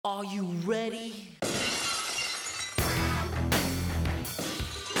Are you ready?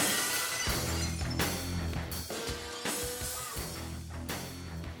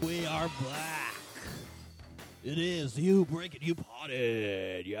 We are back. It is You Break It, You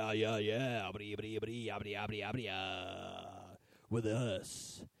Potted. Yeah. With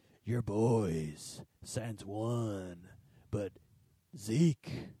us, your boys, sans one, but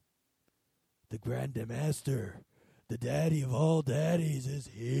Zeke, the Grand Master, the daddy of all daddies, is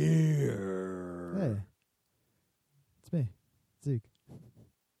here. Hey. It's me, Zeke.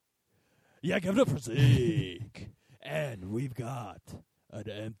 Yeah, give it up for Zeke. And we've got an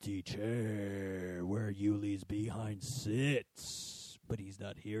empty chair where Yuli's behind sits, but he's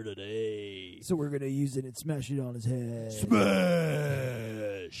not here today. So we're going to use it and smash it on his head.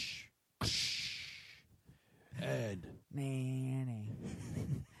 Smash! And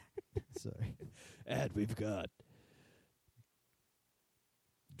Sorry. and we've got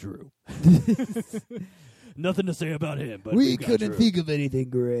Drew. Nothing to say about him, but we we've got couldn't Drew. think of anything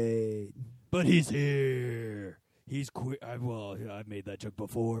great. But he's here. He's I've made that joke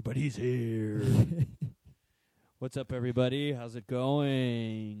before, but he's here. What's up, everybody? How's it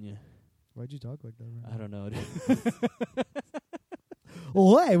going? Why'd you talk like that? I don't know.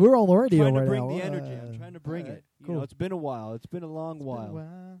 Well, hey, we're on the radio trying to right bring now. the energy. I'm trying to bring alright, it. cool. You know, it's been a while. It's been a long It's been a while.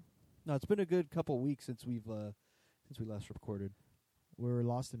 while. No, it's been a good couple of weeks since we last recorded. We were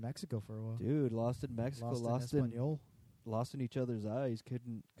lost in Mexico for a while. Dude, lost in Mexico, Lost in Espanol. lost in each other's eyes.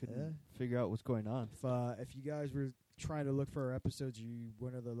 Couldn't Yeah. figure out what's going on. If you guys were trying to look for our episodes, you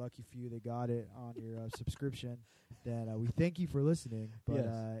one of the lucky few that got it on your subscription, then we thank you for listening. But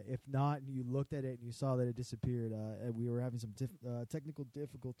Yes. if not, and you looked at it and you saw that it disappeared, and we were having some technical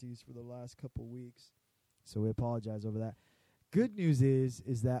difficulties for the last couple weeks, so we apologize over that. Good news is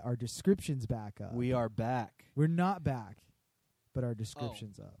that our description's back up. We are back. We're not back, but our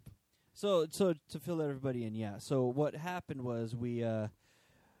description's up. So to fill everybody in, yeah. So what happened was we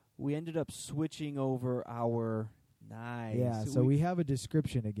ended up switching over our Yeah, so we have a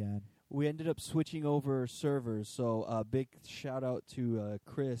description again. We ended up switching over servers, so big shout out to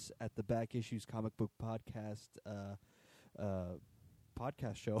Chris at the Back Issues Comic Book Podcast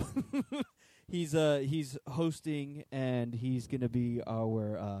podcast show. He's hosting, and he's gonna be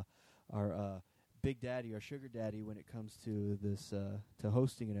our big daddy, our sugar daddy, when it comes to this to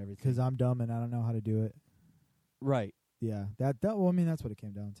hosting and everything. Because I'm dumb and I don't know how to do it. Right, Yeah, well, I mean, that's what it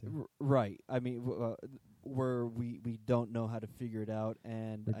came down to. right. I mean, we don't know how to figure it out,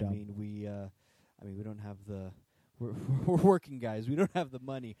 and We're I dumb. mean we don't have the we're working guys. We don't have the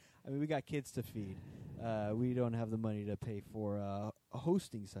money. I mean, we got kids to feed. We don't have the money to pay for a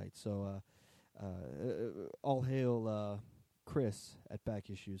hosting site. So all hail Chris at Back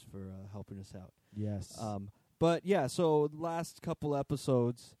Issues for helping us out. Yes. But yeah, so the last couple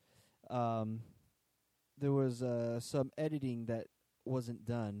episodes, there was some editing that wasn't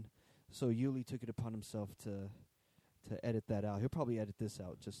done. So Yuli took it upon himself to edit that out. He'll probably edit this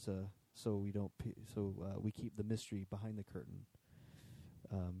out just so we don't we keep the mystery behind the curtain,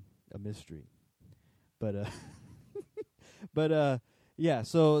 a mystery. But yeah.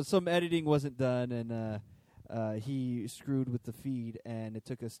 So some editing wasn't done, and he screwed with the feed, and it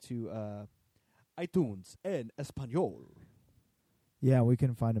took us to iTunes en español. Yeah, we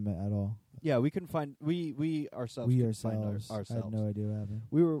couldn't find him at all. Yeah, we couldn't find we ourselves. We couldn't find ourselves. I had no idea what happened.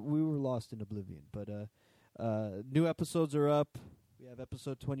 We were lost in oblivion. But new episodes are up. We have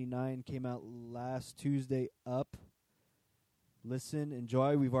episode 29 came out last Tuesday up. Listen,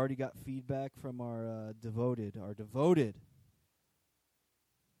 enjoy. We've already got feedback from our devoted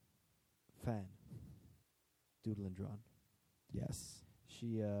fan, Doodle and Drawn. Yes.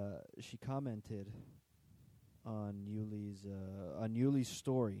 She commented on Yuli's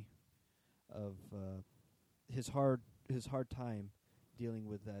story of his hard time dealing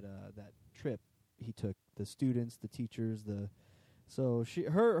with that trip he took, the students, the teachers, so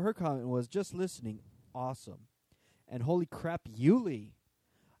her comment was, just listening, awesome. And holy crap, Yuli,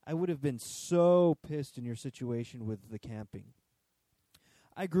 I would have been so pissed in your situation with the camping.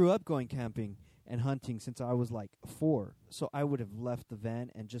 I grew up going camping and hunting since I was like 4, so I would have left the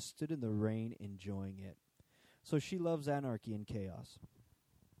van and just stood in the rain enjoying it. So she loves anarchy and chaos.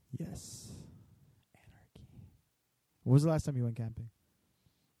 Yes. Anarchy. When was the last time you went camping?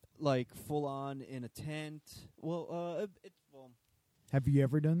 Like full on in a tent. Well, Have you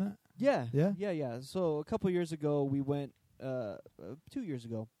ever done that? yeah. Yeah? Yeah. So a couple years ago, we went, 2 years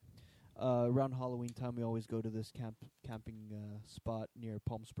ago, around Halloween time, we always go to this camping spot near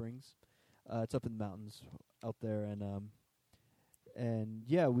Palm Springs. It's up in the mountains out there, and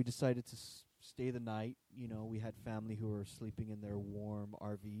yeah, we decided to stay the night. You know, we had family who were sleeping in their warm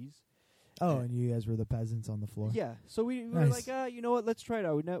RVs. Oh, and you guys were the peasants on the floor. Yeah, so we were Nice. like, you know what? Let's try it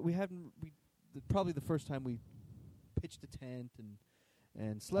out. Probably the first time we pitched a tent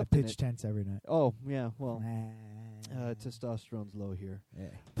and I slept in pitch it. tents every night. Oh yeah, well, Nah. testosterone's low here. Yeah.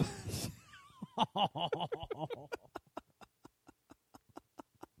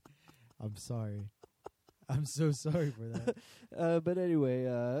 I'm sorry. I'm so sorry for that. But anyway,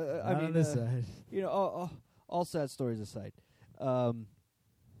 I Not mean, on this side. you know, all sad stories aside,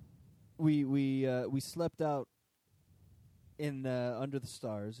 we slept out in under the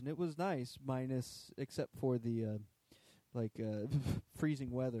stars, and it was nice, except for the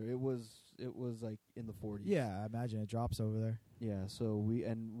freezing weather. It was like in the 40s. Yeah, I imagine it drops over there. Yeah. So we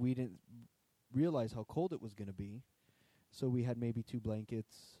didn't realize how cold it was going to be, so we had maybe 2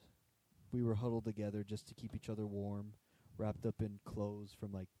 blankets. We were huddled together just to keep each other warm, wrapped up in clothes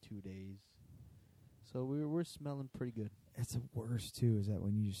from like 2 days. So we're smelling pretty good. It's the worst too. Is that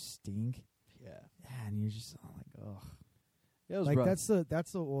when you just stink? Yeah. And you're just like, ugh. Yeah, it was Like rough.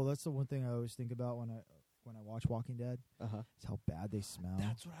 that's the one thing I always think about when I watch Walking Dead. Uh-huh. Is how bad they smell.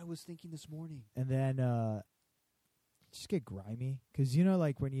 That's what I was thinking this morning. And then just get grimy, because you know,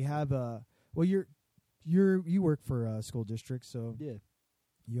 like when you have you work for a school district, so Yeah.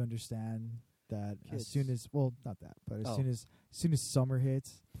 you understand that Kids. as soon as not that, but as Oh. soon as summer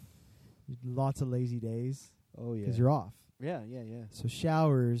hits, lots of lazy days Oh yeah. because you're off. Yeah. So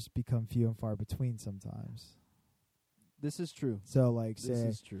showers become few and far between sometimes. This is true. So like This say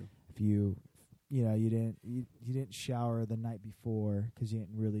is true. if you didn't shower the night before because you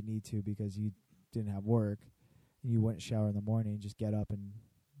didn't really need to because you didn't have work, and you wouldn't shower in the morning, just get up and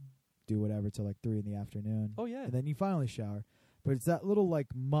do whatever till like 3 PM. Oh yeah. And then you finally shower. But it's that little like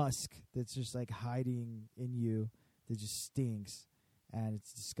musk that's just like hiding in you that just stinks, and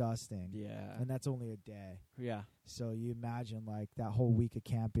it's disgusting. Yeah. And that's only a day. Yeah. So you imagine like that whole week of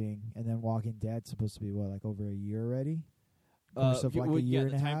camping, and then Walking Dead supposed to be what, like over a year already? Course of like a year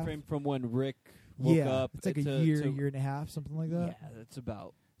and the a time half. frame from when Rick woke Yeah, up. it's like a to- year, to- year and a half, something like that. Yeah, that's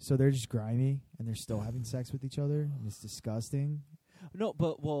about. So they're just grimy, and they're still having sex with each other, and it's disgusting. No,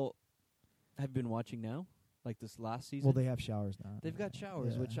 but have you been watching now? Like this last season? Well, they have showers now. They've got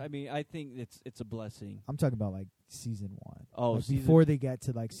showers, Yeah. which I mean, I think it's a blessing. I'm talking about like season 1. Oh, like season- before they get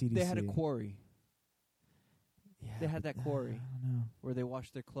to like CDC. They had a quarry Yeah, they had but, that quarry. I don't know. where they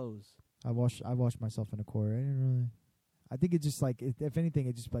washed their clothes. I washed myself in a quarry. I didn't really. I think it just like if anything,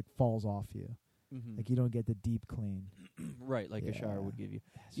 it just like falls off you. Mm-hmm. Like you don't get the deep clean. Right, like a Yeah. shower would give you.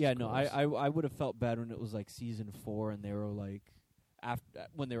 It's Yeah, just no, gross. I would have felt bad when it was like season 4 and they were like after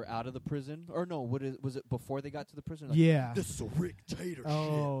when they were out of the prison, or no, was it before they got to the prison? Like, Yeah. This is a dictatorship.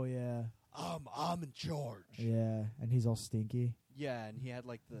 Oh yeah. I'm in charge. Yeah, and he's all stinky. yeah, and he had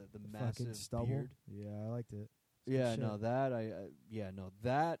like the Fucking massive stubble. beard. Yeah, I liked it. It's good Yeah, shit. no, that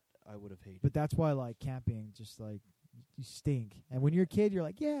that I would have hated. But that's why like camping, just like you stink. And when you're a kid, you're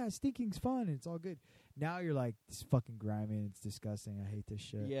like, yeah, stinking's fun and it's all good. Now you're like, it's fucking grimy and it's disgusting. I hate this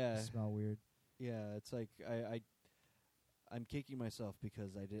shit. Yeah. It smell weird. Yeah, it's like I'm kicking myself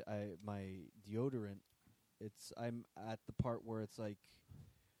because my deodorant. I'm at the part where it's like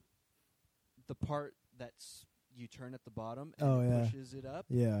the part that's you turn at the bottom and Oh, it yeah. pushes it up.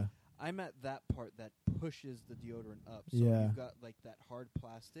 Yeah. I'm at that part that pushes the deodorant up. So Yeah. you've got like that hard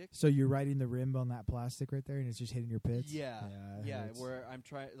plastic. So you're riding the rim on that plastic right there, and it's just hitting your pits. Yeah, it yeah. hurts. Where I'm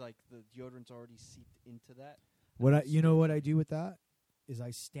trying, like the deodorant's already seeped into that. What And you know what I do with that is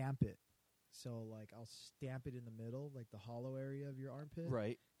I stamp it. So like I'll stamp it in the middle, like the hollow area of your armpit,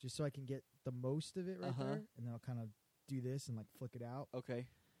 Right. just so I can get the most of it right Uh-huh. there, and then I'll kind of do this and like flick it out. Okay.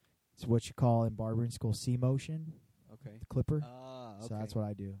 It's what you call in barbering school C motion, Okay. the clipper. Ah. Okay. So that's what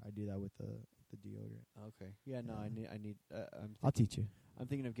I do. I do that with the deodorant. Okay. Yeah. No. I need. I'll teach you. I'm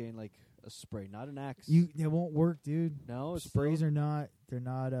thinking of getting like a spray, not an Axe. It won't work, dude. no it's Sprays still- are not. They're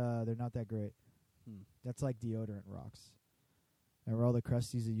not that great. Hmm. That's like deodorant rocks. Remember all the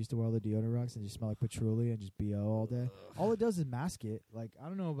crusties that used to wear all the deodorant rocks and just smell like patchouli and just BO all day? All it does is mask it. Like, I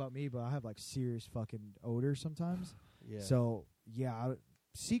don't know about me, but I have like serious fucking odor sometimes. Yeah. So, yeah,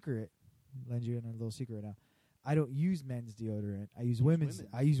 secret. Lend you in a little secret right now. I don't use men's deodorant. I use women's.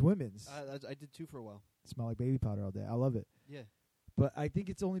 women's. I use women's. I did too for a while. Smell like baby powder all day. I love it. Yeah. But I think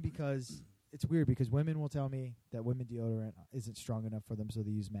it's only because it's weird because women will tell me that women deodorant isn't strong enough for them, so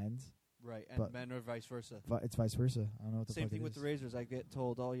they use men's. Right. And But- men or vice versa. It's vice versa. I don't know what the Same fuck thing it with is. the razors. I get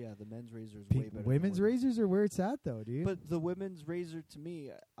told, oh yeah, the men's razor is way better. than Women's the razors are where it's at, though, dude. But the women's razor, to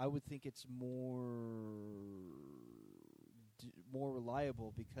me, I would think it's more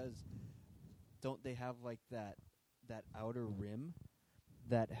reliable because don't they have like that outer rim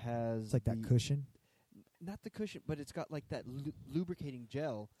that has It's like that cushion. Not the cushion, but it's got like that lubricating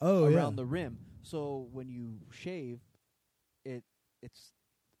gel Oh, around the rim. So when you shave, it's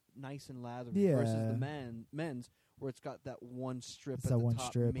nice and lathery. Versus Yeah. the men's, where it's got that one strip It's at that the one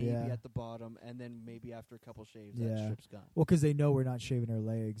top, strip, maybe yeah. at the bottom, and then maybe after a couple shaves, Yeah. that strip's gone. Well, 'cause they know we're not shaving our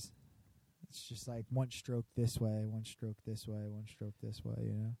legs. It's just like one stroke this way, one stroke this way, one stroke this way.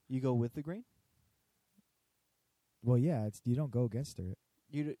 You know. You go with the grain? Well, yeah. It's you don't go against it.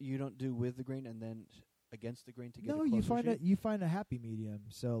 You don't do with the grain and then against the grain to get No, a closer you find shave? you find a happy medium.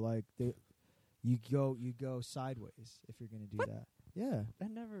 So like you go sideways if you're gonna do that. Yeah, I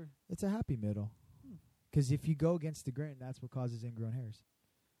never. it's a happy middle. Hmm. 'Cause if you go against the grain, that's what causes ingrown hairs.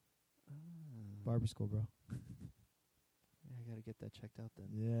 Barber school, bro. Yeah, I gotta get that checked out then.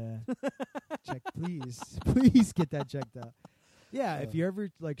 Yeah. Check, please get that checked out. Yeah, if you're ever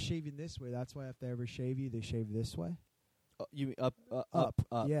like shaving this way, that's why if they ever shave you, they shave this way. You mean up.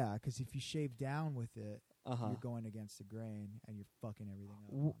 Yeah, 'cause if you shave down with it, Uh-huh. you're going against the grain and you're fucking everything up.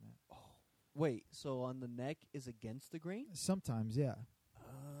 W- on it. Wait, so on the neck is against the grain? Sometimes, yeah.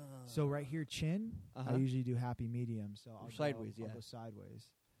 So right here, chin, Uh-huh. I usually do happy medium. So I'll Sideways, I'll yeah. go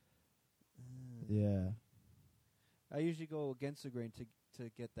sideways. Mm. Yeah. I usually go against the grain to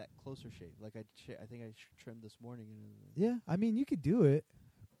get that closer shave. Like I think I trimmed this morning. And Yeah, I mean, you could do it,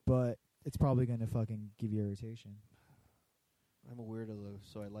 but it's probably going to fucking give you irritation. I'm a weirdo though,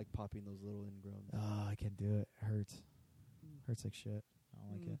 so I like popping those little ingrown. Oh, I can't do it. It hurts. Hurts like shit. I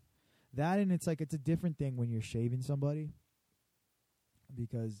don't like Mm. it. That and it's like it's a different thing when you're shaving somebody.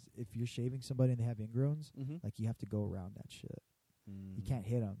 Because if you're shaving somebody and they have ingrowns, Mm-hmm. like you have to go around that shit. You can't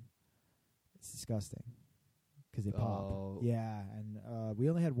hit them. It's disgusting. 'Cause they pop. Oh. Yeah, and we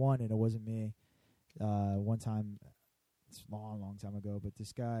only had one, and it wasn't me. One time, it's a long time ago, but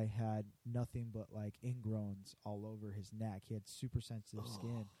this guy had nothing but like ingrowns all over his neck. He had super sensitive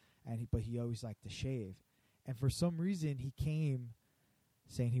skin, and but he always liked to shave. And for some reason, he came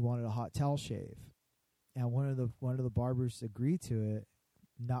saying he wanted a hot towel shave, and one of the barbers agreed to it,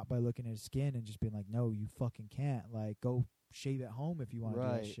 not by looking at his skin and just being like, "No, you fucking can't. Like, go shave at home if you want to do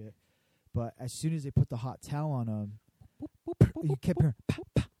that Right. shit." But as soon as they put the hot towel on him, you kept hearing,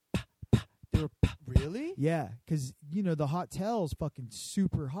 They were really? yeah, 'cause you know the hot towel is fucking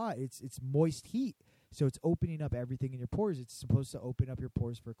super hot. It's moist heat, so it's opening up everything in your pores. It's supposed to open up your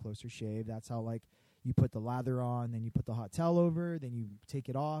pores for a closer shave. That's how like you put the lather on, then you put the hot towel over, then you take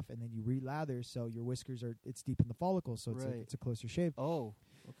it off, and then you re-lather. So your whiskers it's deep in the follicles, so Right. it's a closer shave. Oh,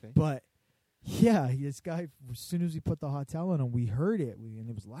 okay. But yeah, this guy, as soon as we put the hot towel on him, we heard it, and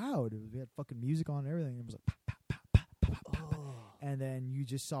it was loud. We had fucking music on and everything. It was like, pop, pop, pop, pop, pop, pop, pop. And then you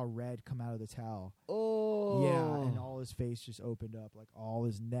just saw red come out of the towel. Oh. Yeah, and all his face just opened up, like all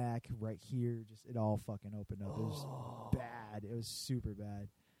his neck right here, just it all fucking opened up. It was bad. It was super bad.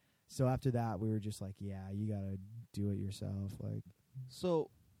 So after that, we were just like, yeah, you gotta do it yourself. Like, So,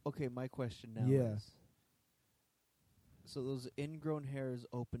 okay, my question now Yeah. is, so those ingrown hairs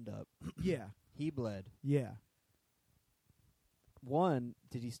opened up. yeah, He bled. yeah. One,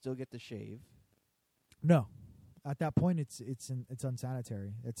 did he still get the shave? No, at that point, it's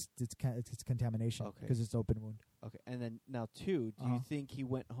unsanitary. It's contamination Okay. because it's open wound. Okay, and then now two, do you think he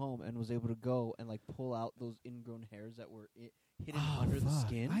went home and was able to go and like pull out those ingrown hairs that were hidden under the fuck.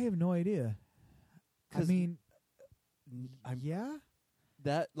 skin? I have no idea. I 'Cause mean, yeah,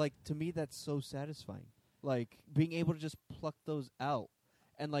 that like to me that's so satisfying. Like being able to just pluck those out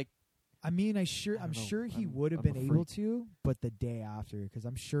and like I mean, I'm don't know. sure he I'm- would have I'm been a able freak. to, but the day after, because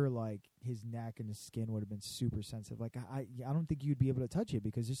I'm sure like his neck and his skin would have been super sensitive. Like I don't think you'd be able to touch it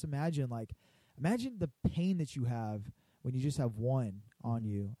because just imagine the pain that you have when you just have one on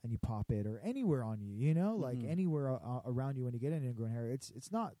you and you pop it or anywhere on you, you know, like Mhm. anywhere around you when you get an ingrown hair.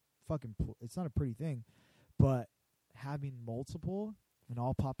 It's not fucking it's not a pretty thing, but having multiple and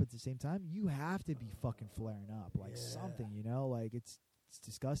all pop at the same time, you have to be fucking flaring up like something, you know, like it's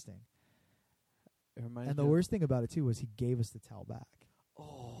disgusting. it reminds And me the of- worst thing about it too was he gave us the towel back.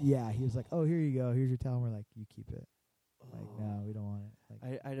 Oh, Yeah, he was like, "Oh, here you go. Here's your towel." And we're like, "You keep it." Like, no, we don't want it.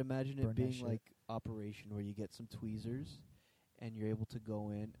 Like, I'd imagine burn it that being shit. like Operation where you get some tweezers and you're able to go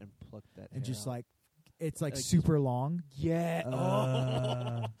in and pluck that and hair just out. like, it's like Like, super long. yeah.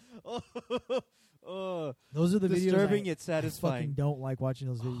 Uh, Oh, Those are the disturbing videos. yet I fucking satisfying. don't like watching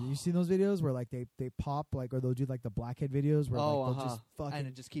those videos. You see those videos where like they pop like, or they'll do like the blackhead videos where Oh, like they'll just fucking and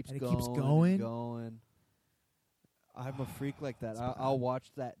it just keeps and it going. keeps and going. going. I'm a freak like that. It's I'll bad.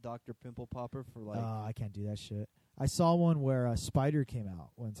 watch that Dr. Pimple Popper for like. I can't do that shit. I saw one where a spider came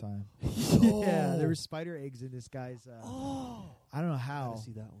out one time. Yeah, there were spider eggs in this guy's. Oh, I don't know I how. gotta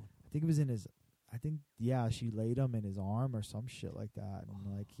see that one. I think it was in his. I think she laid him in his arm or some shit like that,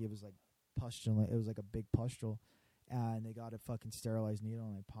 and like he was like pustule. It was like a big pustule, and they got a fucking sterilized needle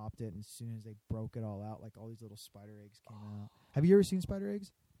and they popped it. And as soon as they broke it all out, like all these little spider eggs came out. Have you ever seen spider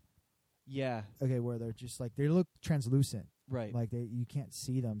eggs? Yeah. Okay, where they're just like they look translucent, Right. like you can't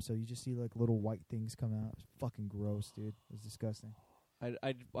see them, so you just see like little white things come out. It's fucking gross, dude. It's disgusting.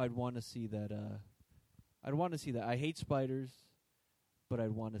 I'd want to see that. I'd want to see that. I hate spiders, but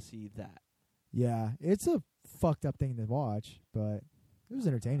I'd want to see that. Yeah, it's a fucked up thing to watch, but it was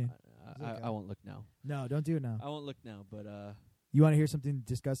entertaining. I won't look now. No, don't do it now. I won't look now. But You want to hear something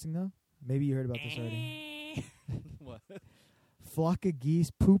disgusting though? Maybe you heard about this already. What? Flock of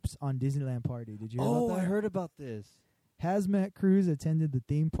geese poops on Disneyland party. Did you hear about that? I heard about this. Hazmat crews attended the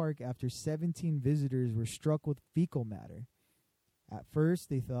theme park after 17 visitors were struck with fecal matter. At first,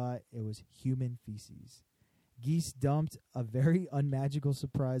 they thought it was human feces. Geese dumped a very unmagical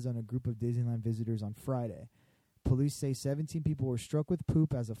surprise on a group of Disneyland visitors on Friday. Police say 17 people were struck with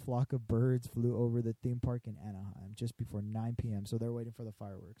poop as a flock of birds flew over the theme park in Anaheim just before 9 p.m., so they're waiting for the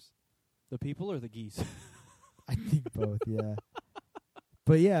fireworks. The people or the geese? I think both, yeah.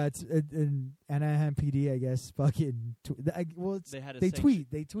 But yeah, it's in Anaheim PD, I guess. Fucking,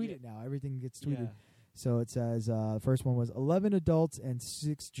 they tweet it now. Everything gets tweeted. Yeah. So it says, first one was 11 adults and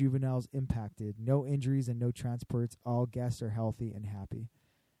 6 juveniles impacted. No injuries and no transports. All guests are healthy and happy.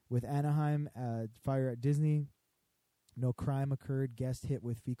 With Anaheim fire at Disney, no crime occurred. Guest hit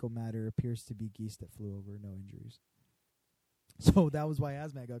with fecal matter appears to be geese that flew over. No injuries. So that was why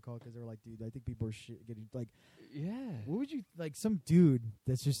Hazmat got called, because they were like, dude, I think people are getting like, yeah. what would you like? Some dude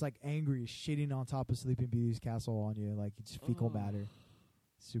that's just like angry is shitting on top of Sleeping Beauty's castle on you, like it's fecal matter.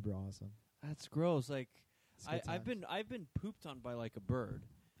 Super awesome. That's gross. Like I've times. been pooped on by like a bird.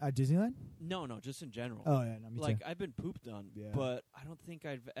 At Disneyland? No, just in general. Oh yeah, no, me like too. I've been pooped on, Yeah. but I don't think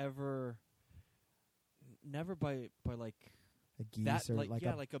I've ever, never by like A geese that, or like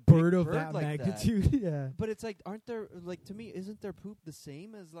a like a bird big of bird that like magnitude. Yeah. But it's like, aren't there like, to me, isn't their poop the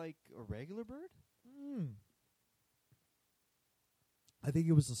same as like a regular bird? I think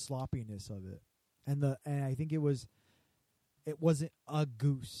it was the sloppiness of it, and I think it wasn't a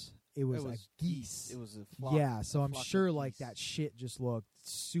goose. It was a geese. It was a flock. Yeah, so I'm flock of sure like geese. that shit just looked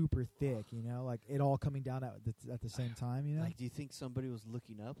super thick, you know, like it all coming down at the same time, you know. Like, do you think somebody was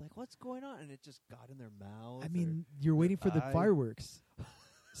looking up, like, what's going on, and it just got in their mouth? I mean, you're waiting for the eye? fireworks,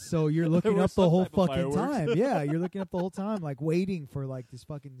 so you're looking were up the some whole type of fucking fireworks. time. Yeah, you're looking up the whole time, like waiting for like this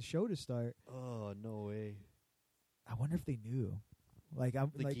fucking show to start. Oh, no way. I wonder if they knew. Like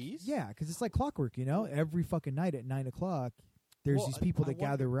I'm The like, geese? yeah, because it's like clockwork, you know. Every fucking night at 9:00, there's Well, these people I that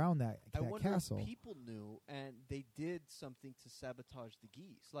gather around that I wonder castle. if people knew and they did something to sabotage the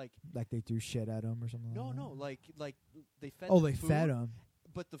geese. Like, Like they threw shit at them or something. no, like that. like they fed. Oh, them they food, fed them.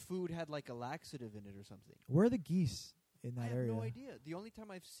 but the food had like a laxative in it or something. Where are the geese in I that have area? no idea. The only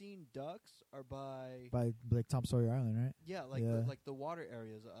time I've seen ducks are by By like Tom Sawyer Island, right? yeah, like Yeah. like the water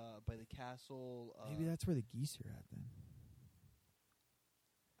areas, by the castle. Maybe that's where the geese are at then.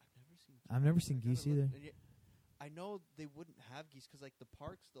 I've never I've never seen seen. geese I gotta look. either. And yet- I know they wouldn't have geese because like the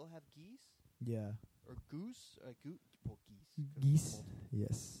parks still have geese Yeah, or goose, geese. 'cause geese. multiple.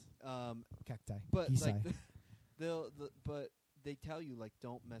 Yes, cacti. But Geese. like but they tell you like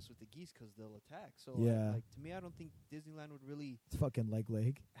don't mess with the geese because they'll attack. So Yeah. like to me, I don't think Disneyland would really It's fucking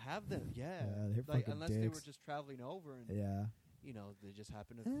leg. have them. Yeah, Yeah, they're like fucking unless they were dicks. just traveling over and Yeah, you know they just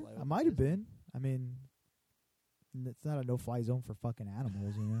happened to fly. I over might have Disney. been. I mean, it's not a no-fly zone for fucking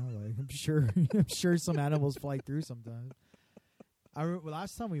animals, you know. Like I'm sure, I'm sure some animals fly through sometimes.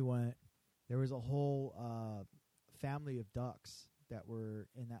 Last time we went, there was a whole family of ducks that were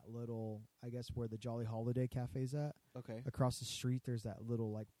in that little, I guess, where the Jolly Holiday Cafe's at. Okay. Across the street, there's that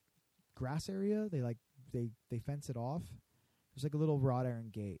little like grass area. They fence it off. There's like a little wrought iron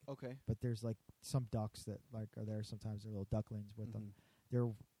gate, Okay. but there's like some ducks that like are there sometimes. They're little ducklings with them. Mhm.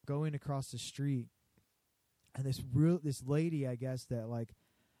 They're going across the street, and this lady, I guess, that like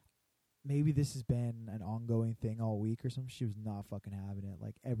maybe this has been an ongoing thing all week or something. She was not fucking having it.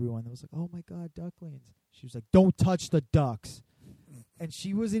 Like everyone was like, "Oh my god, ducklings!" She was like, "Don't touch the ducks." And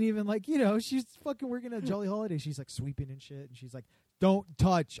she wasn't even like, you know, she's fucking working at Jolly Holiday. She's like sweeping and shit, and she's like, "Don't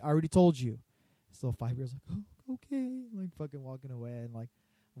touch! I already told you." This little 5-year-old's like, "Oh, okay," like fucking walking away and like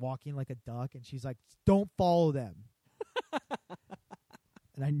walking like a duck, and she's like, "Don't follow them."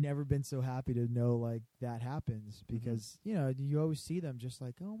 And I've never been so happy to know like that happens because you know you always see them just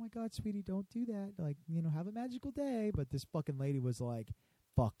like, "Oh my god, sweetie, don't do that." Like, you know, have a magical day. But this fucking lady was like,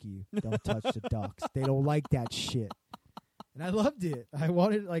 "Fuck you, don't touch the ducks. They don't like that shit." And And I loved it. I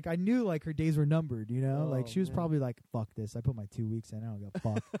wanted, like, I knew, like, her days were numbered, you know? Like, Oh, she was man. probably like, fuck this. I put my 2 weeks in. I don't give a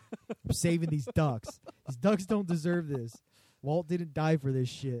fuck. I'm saving these ducks. These ducks don't deserve this. Walt didn't die for this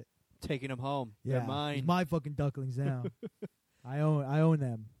shit. Taking them home. Yeah. They're These mine. my fucking ducklings now. I own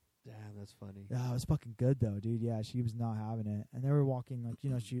them. Damn, that's funny. Yeah, it was fucking good, though, dude. Yeah, she was not having it. And they were walking, like, you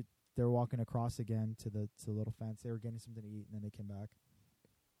know, they were walking across again to the little fence. They were getting something to eat, and then they came back.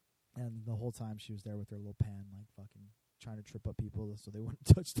 And the whole time she was there with her little pen, like, fucking trying to trip up people so they wouldn't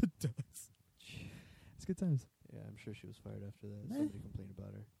touch the ducks. It's good times. Yeah, I'm sure she was fired after that. Eh. Somebody complained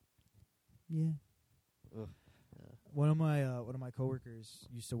about her. Yeah. Ugh. Yeah. One of my coworkers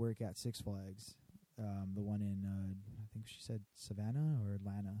used to work at Six Flags, the one in I think she said Savannah or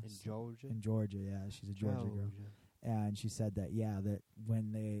Atlanta. In Georgia? In Georgia, yeah, she's a Georgia girl. And she said that that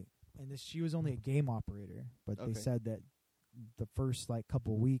when she was only a game operator, but they Okay. said that the first like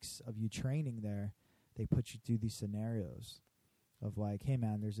couple weeks of you training there, they put you through these scenarios of like, hey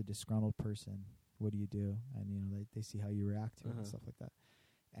man, there's a disgruntled person. What do you do? And you know they see how you react to it and stuff like that.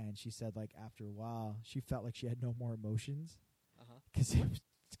 And she said like after a while, she felt like she had no more emotions because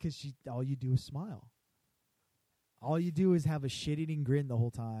all you do is smile. All you do is have a shit-eating grin the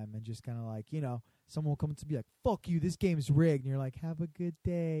whole time and just kind of like, you know, someone will come to be like, fuck you, this game's rigged. And you're like, have a good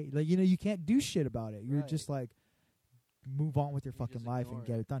day. Like, you know, you can't do shit about it. You're Right. just like, move on with your You fucking just life ignore and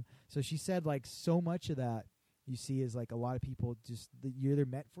get it done. So she said, like, so much of that you see is like a lot of people just, you're either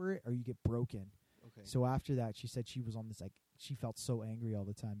meant for it or you get broken. Okay. So after that, she said she was on this, like, she felt so angry all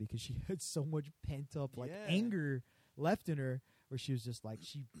the time because she had so much pent up, like, Yeah. anger left in her. Where she was just like,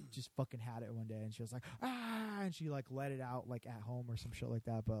 she just fucking had it one day and she was like, ah, and she like let it out like at home or some shit like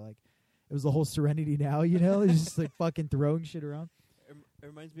that. But like, it was the whole Serenity Now, you know, it's just like fucking throwing shit around. It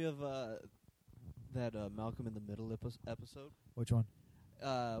reminds me of that Malcolm in the Middle episode Which one?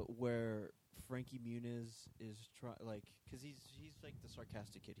 where Frankie Muniz is like, because he's like the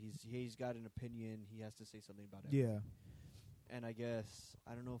sarcastic kid. He's got an opinion. He has to say something about it. Yeah. And I guess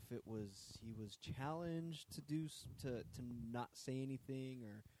I don't know if it was he was challenged to do to not say anything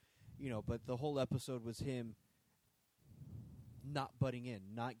or, you know, but the whole episode was him not butting in,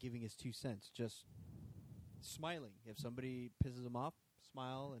 not giving his 2 cents, just smiling. If somebody pisses him off,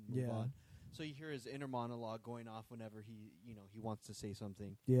 smile and move Yeah. on. So you hear his inner monologue going off whenever he wants to say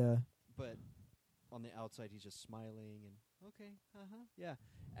something, Yeah. but on the outside he's just smiling and okay, yeah.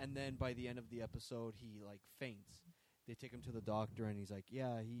 And then by the end of the episode, he like faints. They take him to the doctor, and he's like,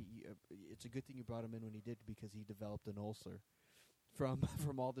 "Yeah, he it's a good thing you brought him in when he did because he developed an ulcer from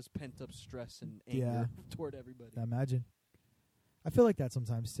all this pent up stress and anger toward everybody." I imagine. I feel like that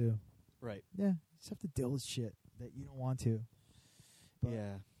sometimes too. Right? Yeah. You just have to deal with shit that you don't want to. But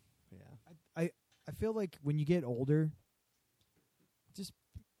Yeah. I feel like when you get older, just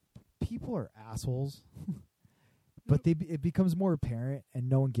people are assholes. But it becomes more apparent, and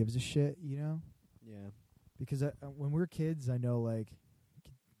no one gives a shit, you know? Yeah. Because when we're kids, I know, like,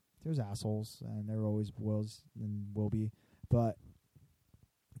 there's assholes, and there always was and will be. But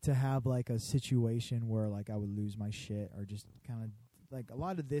to have, like, a situation where, like, I would lose my shit or just kind of, like,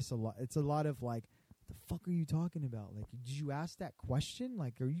 it's a lot of, like, what the fuck are you talking about? Like, did you ask that question?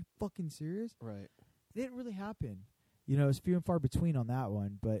 Like, are you fucking serious? Right. It didn't really happen. You know, it was few and far between on that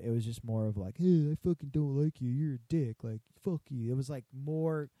one, but it was just more of like, hey, I fucking don't like you. You're a dick. Like, fuck you. It was like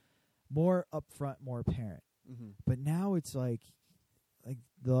more upfront, more apparent. Mm-hmm. But now it's like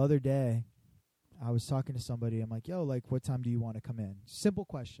the other day, I was talking to somebody. I'm like, yo, like, what time do you want to come in? Simple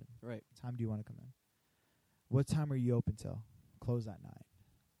question. Right. What time do you want to come in? What time are you open till? Close at 9.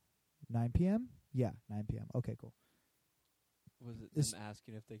 9 p.m.? Yeah, 9 p.m. Okay, cool. Was it This- them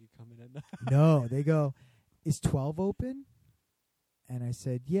asking if they could come in at night? No, they go, is 12 open? And I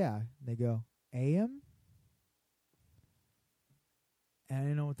said, yeah. They go, AM? And I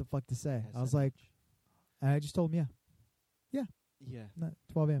didn't know what the fuck to say. I was like, and I just told him, yeah.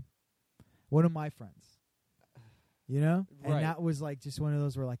 12 a.m. One of my friends. You know? Right. And that was like just one of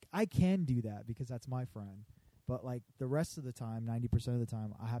those where like, I can do that because that's my friend. But like the rest of the time, 90% of the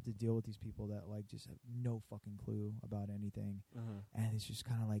time, I have to deal with these people that like just have no fucking clue about anything. And it's just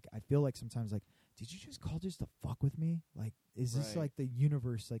kind of like, I feel like sometimes like, did you just call just to fuck with me? Like, is this Right. like the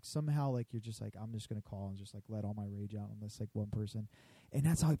universe? Like somehow like you're just like, I'm just going to call and just like let all my rage out on this like one person. And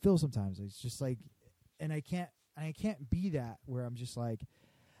that's how I feel sometimes. It's just like, and I can't be that where I'm just like,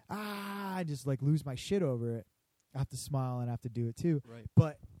 I just like lose my shit over it. I have to smile and I have to do it too. Right.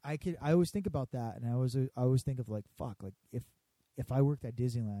 But I always think about that, and I always think of like, fuck, like if I worked at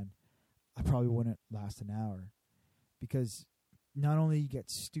Disneyland, I probably wouldn't last an hour, because not only you get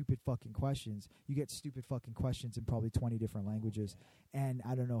stupid fucking questions, you get stupid fucking questions in probably 20 different languages, and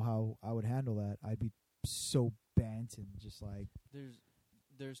I don't know how I would handle that. I'd be so bent and just like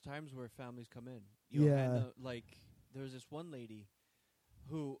There's times where families come in. You'll Yeah. hand like there's this one lady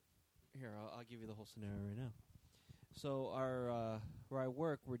who here I'll give you the whole scenario right now. So our where I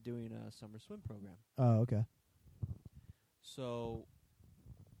work, we're doing a summer swim program. oh okay So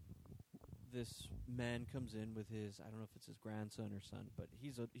this man comes in with his, I don't know if it's his grandson or son, but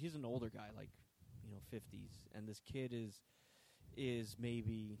he's an older guy, like 50s, and this kid is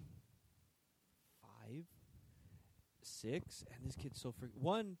maybe 5, 6, and this kid's so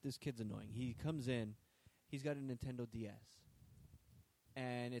this kid's annoying. He comes in, he's got a Nintendo DS,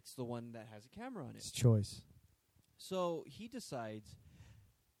 and it's the one that has a camera on it. it's choice. So he decides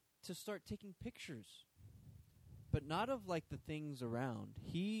to start taking pictures, but not of like the things around.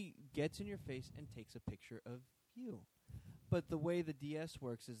 He gets in your face and takes a picture of you. But the way the DS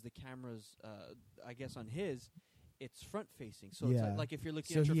works is the camera's, I guess on his, it's front facing. So it's Yeah. like if you're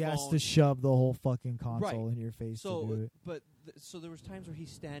looking So at your he phone. has to shove the whole fucking console Right. in your face to So, do it. but so there was times where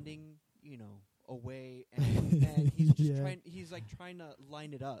he's standing, away, and he's just Yeah. he's like trying to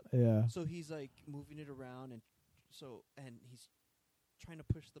line it up. Yeah. So he's like moving it around, and he's trying to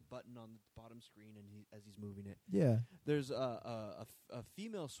push the button on the bottom screen, and as he's moving it, Yeah. there's a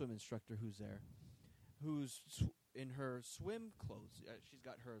female swim instructor who's there, who's in her swim clothes. She's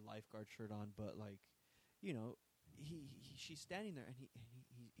got her lifeguard shirt on, but like, she's standing there, and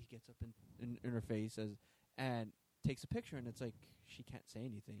he gets up in her face and takes a picture, and it's like she can't say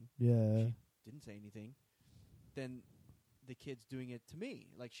anything. Yeah. She didn't say anything. Then the kid's doing it to me.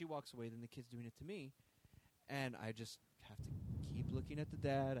 Like she walks away, then the kid's doing it to me. And I just have to keep looking at the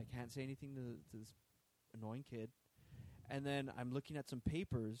dad. I can't say anything to this annoying kid. And then I'm looking at some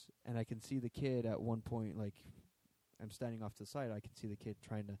papers, and I can see the kid at one point, like, I'm standing off to the side. I can see the kid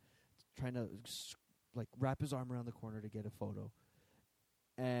trying to like wrap his arm around the corner to get a photo.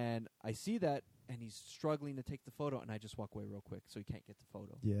 And I see that, and he's struggling to take the photo, and I just walk away real quick so he can't get the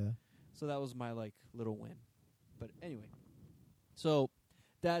photo. Yeah. So that was my like little win. But anyway, so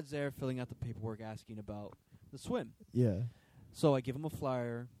dad's there filling out the paperwork, asking about the swim. Yeah. So I give him a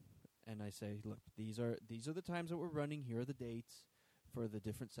flyer, and I say, "Look, these are the times that we're running. Here are the dates for the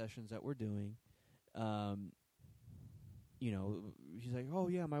different sessions that we're doing." He's like, "Oh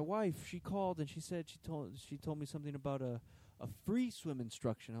yeah, my wife. She called and she said she told me something about a free swim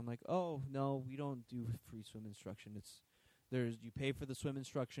instruction." I'm like, "Oh no, we don't do free swim instruction. You pay for the swim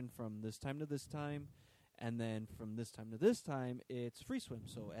instruction from this time to this time." And then from this time to this time, it's free swim.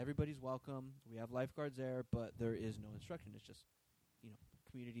 So everybody's welcome. We have lifeguards there, but there is no instruction. It's just,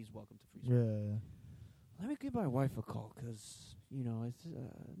 community's welcome to free swim. Yeah. Let me give my wife a call, 'cause,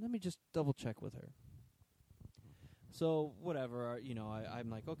 let me just double check with her. So whatever, I'm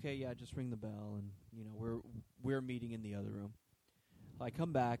like, okay, yeah, just ring the bell, and we're meeting in the other room. I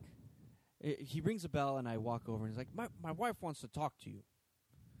come back, he rings the bell, and I walk over, and he's like, my wife wants to talk to you.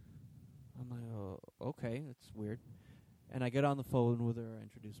 I'm like, oh, okay, that's weird. And I get on the phone with her, I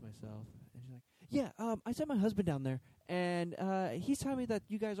introduce myself, and she's like, yeah, I sent my husband down there, and he's telling me that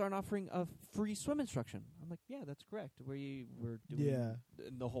you guys aren't offering a free swim instruction. I'm like, yeah, that's correct. We're doing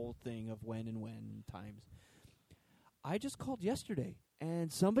the whole thing of when times. I just called yesterday,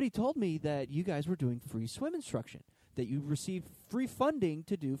 and somebody told me that you guys were doing free swim instruction, that you received free funding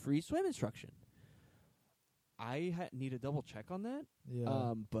to do free swim instruction. I need to double check on that.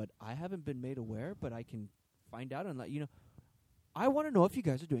 Yeah. But I haven't been made aware, but I can find out and let you know. I want to know if you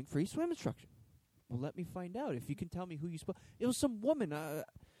guys are doing free swim instruction. Well, let me find out. If you can tell me who you spoke. It was some woman.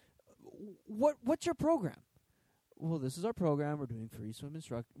 What's your program? Well, this is our program. We're doing free swim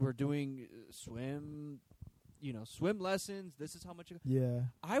instruction. We're doing swim lessons. This is how much. Yeah.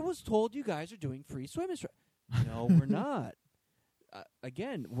 I was told you guys are doing free swim instruction. No, we're not.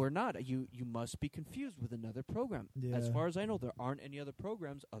 Again, we're not. You must be confused with another program. Yeah. As far as I know, there aren't any other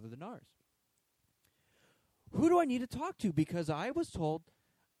programs other than ours. Who do I need to talk to? Because I was told,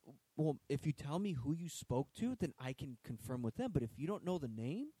 well, if you tell me who you spoke to, then I can confirm with them. But if you don't know the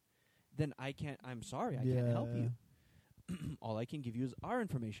name, then I can't. I'm sorry, I can't help you. All I can give you is our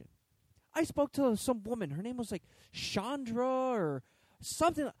information. I spoke to some woman. Her name was like Chandra or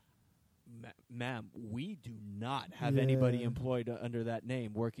something. Ma'am, we do not have anybody employed under that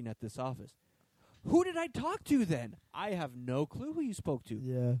name working at this office. Who did I talk to then? I have no clue who you spoke to.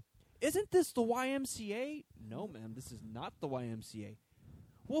 Yeah. Isn't this the YMCA? No, ma'am, this is not the YMCA.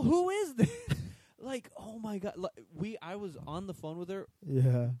 Well, who is this? Like, oh my God. I was on the phone with her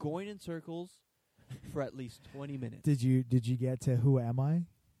Yeah. going in circles for at least 20 minutes. Did you get to who am I?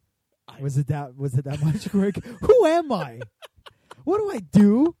 Was it that much quick? Who am I? What do I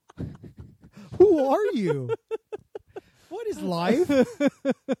do? Who are you? What is life?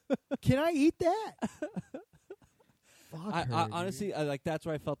 Can I eat that? Fuck her, dude. Honestly, like that's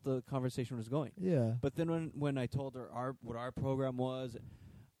where I felt the conversation was going. Yeah. But then when I told her what our program was,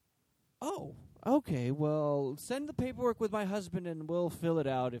 oh, okay, well, send the paperwork with my husband and we'll fill it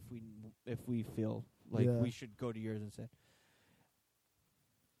out if we feel like Yeah. we should go to yours instead.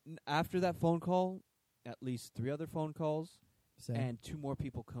 After that phone call, at least 3 other phone calls Same. and 2 more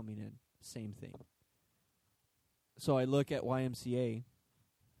people coming in. Same thing. So I look at YMCA,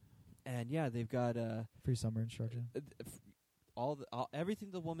 and yeah, they've got free summer instruction.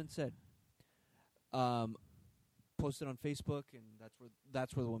 everything the woman said. Posted on Facebook, and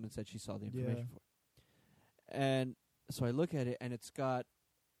that's where the woman said she saw the information for. And so I look at it, and it's got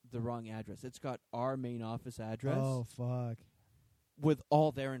the wrong address. It's got our main office address. Oh fuck. With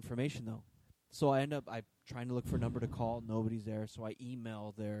all their information though. So I end up trying to look for a number to call. Nobody's there, so I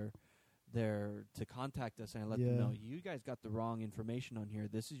email their to contact us and I let them know, you guys got the wrong information on here.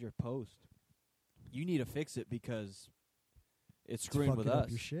 This is your post. You need to fix it because it's screwing with us. Up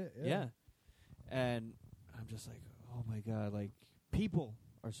your shit. Yeah. And I'm just like, oh my god, like people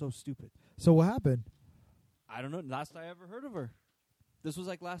are so stupid. So what happened? I don't know. Last I ever heard of her. This was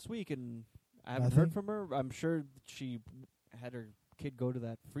like last week, and I haven't Nothing? heard from her. I'm sure she had her kid go to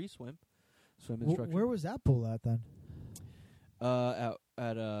that free swim instruction. Where was that pool at then? At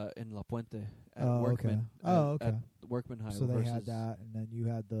in La Puente at Oh, Workman. okay. Oh, okay. At Workman High. So they versus had that, and then you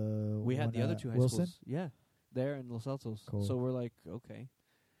had the. We had one the other at 2 high Wilson? schools. Yeah, there in Los Altos. Cool. So we're like, okay.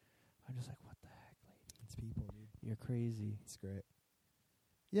 I'm just like, what the heck, lady? It's people, dude. You're crazy. It's great.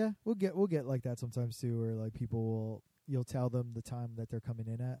 Yeah, we'll get like that sometimes too, where like you'll tell them the time that they're coming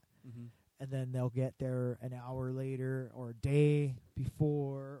in at, Mm-hmm. and then they'll get there an hour later or a day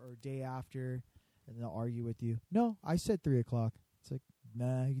before or a day after, and they'll argue with you. No, I said 3 o'clock. It's like,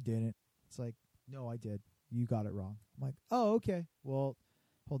 nah, you didn't. It's like, no, I did. You got it wrong. I'm like, oh, okay. Well,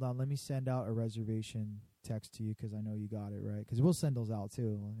 hold on. Let me send out a reservation text to you because I know you got it right. Because we'll send those out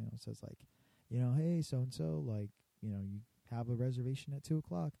too. So it's like, hey, so and so, like, you have a reservation at 2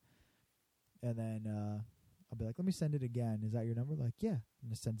 o'clock, and then I'll be like, let me send it again. Is that your number? Like, yeah.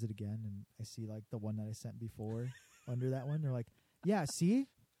 And it sends it again, and I see like the one that I sent before under that one. They're like, yeah, see?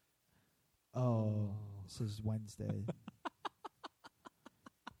 Oh, this is Wednesday.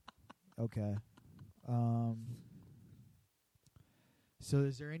 Okay. So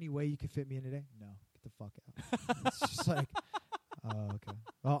is there any way you could fit me in today? No. Get the fuck out. It's just like, oh, okay.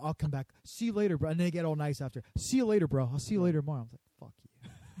 Well, I'll come back. See you later, bro. And they get all nice after. See you later, bro. I'll see you later tomorrow. I was like, fuck you.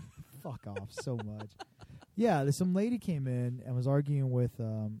 Fuck off so much. Yeah, some lady came in and was arguing with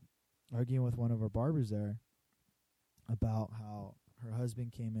one of our barbers there about how her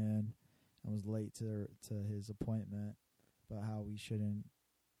husband came in and was late to his appointment, about how we should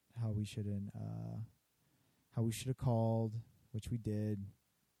have called, which we did.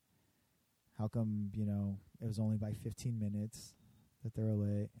 How come, it was only by 15 minutes that they were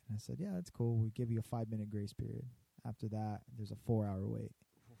late? And I said, yeah, that's cool. We give you a 5-minute grace period. After that, there's a 4-hour wait.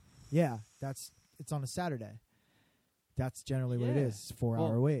 Yeah, it's on a Saturday. That's generally what it is. It's a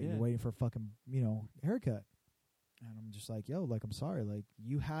 4-hour wait. Yeah. You're waiting for a fucking, haircut. And I'm just like, yo, like, I'm sorry. Like,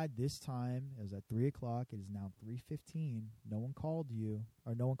 you had this time. It was at 3 o'clock. It is now 3:15. No one called you,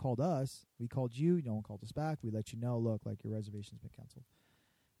 or no one called us. We called you. No one called us back. We let you know, look, like, your reservation's been canceled.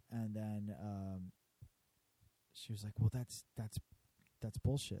 And then she was like, well, that's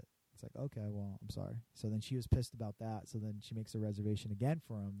bullshit. It's like, okay, well, I'm sorry. So then she was pissed about that. So then she makes a reservation again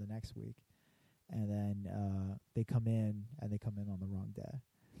for him the next week. And then they come in on the wrong day.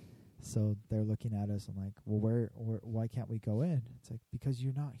 So they're looking at us and like, well, why can't we go in? It's like, because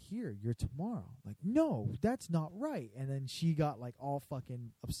you're not here. You're tomorrow. Like, no, that's not right. And then she got like all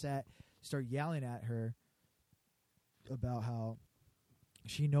fucking upset, started yelling at her about how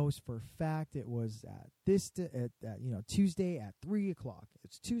she knows for a fact it was at Tuesday at 3 o'clock.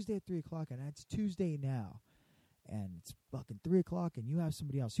 It's Tuesday at 3 o'clock, and it's Tuesday now. And it's fucking 3 o'clock, and you have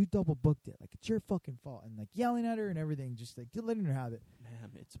somebody else. You double booked it. Like, it's your fucking fault. And, like, yelling at her and everything, just, like, letting her have it.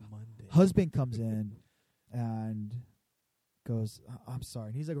 Ma'am, it's Monday. Husband comes in and goes, I'm sorry.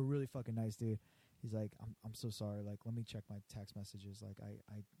 And he's, like, a really fucking nice dude. He's like, I'm so sorry. Like, let me check my text messages. Like,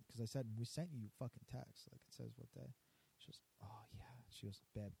 because I said, we sent you fucking text. Like, it says what day. She goes, oh, yeah. She goes,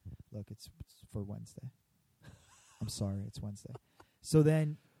 babe, look, it's for Wednesday. I'm sorry, it's Wednesday. So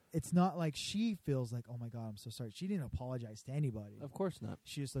then it's not like she feels like, oh, my God, I'm so sorry. She didn't apologize to anybody. Of course not.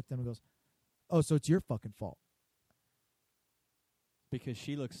 She just looked at him and goes, oh, so it's your fucking fault. Because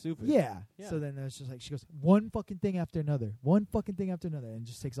she looks stupid. Yeah. Yeah. So then it's just like, she goes, one fucking thing after another, and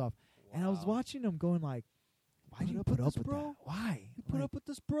just takes off. Wow. And I was watching them going like, why do you put up with bro? that? Why? You put Like, up with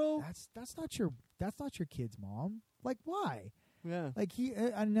this, bro? That's not your kid's mom. Like, why? Yeah. Like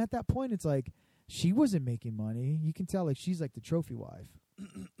and at that point, it's like she wasn't making money. You can tell, like, she's like the trophy wife.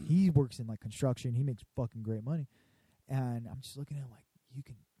 He works in like construction. He makes fucking great money, and I'm just looking at him like, you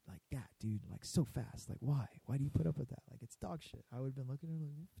can like that, dude, like so fast. Like, why? Why do you put up with that? Like, it's dog shit. I would have been looking at him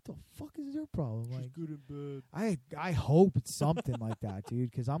like, what the fuck is your problem? Like, good and bad. I hope it's something like that,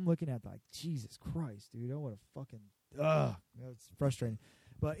 dude, because I'm looking at like, Jesus Christ, dude, I want to fucking it's frustrating.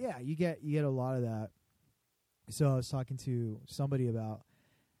 But yeah, you get a lot of that. So I was talking to somebody about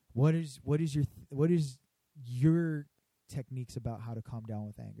what is your techniques about how to calm down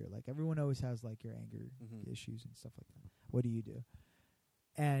with anger. Like, everyone always has like your anger issues and stuff like that. What do you do?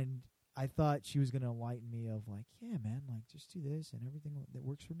 And I thought she was going to enlighten me of like, yeah, man, like just do this and everything that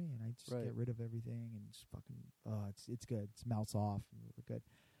works for me, and I just get rid of everything and just fucking it's good. It's melts off and we're good.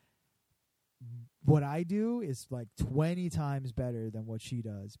 What I do is like 20 times better than what she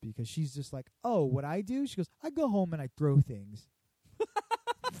does, because she's just like, oh, what I do? She goes, I go home and I throw things.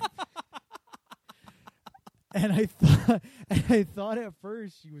 And I thought at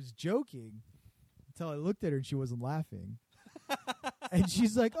first she was joking until I looked at her and she wasn't laughing. And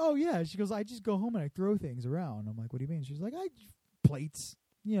she's like, oh, yeah. She goes, I just go home and I throw things around. I'm like, what do you mean? She's like, plates,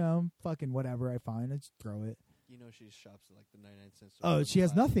 fucking whatever I find, I just throw it. You know, she shops at like the 99-cent store. Oh, she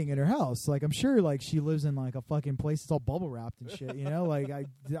has nothing in her house. Like, I'm sure like she lives in like a fucking place that's all bubble wrapped and shit, Like, I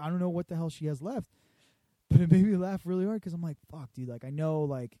don't know what the hell she has left. But it made me laugh really hard because I'm like, fuck, dude. Like, I know,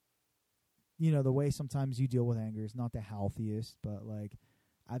 like, the way sometimes you deal with anger is not the healthiest, but like,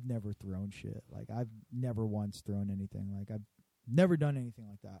 I've never thrown shit. Like, I've never once thrown anything. Like, I've never done anything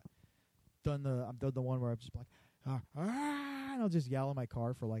like that. I've done the one where I'm just like, and I'll just yell in my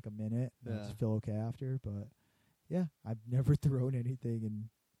car for like a minute and I'll just feel okay after. But yeah, I've never thrown anything, and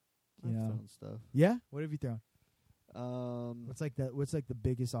I've thrown stuff. Yeah, what have you thrown? What's like the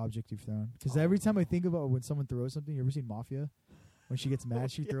biggest object you've thrown? Because every time I think about when someone throws something, you ever seen Mafia? When she gets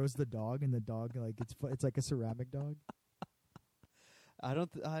mad, she throws the dog, and the dog like it's like a ceramic dog.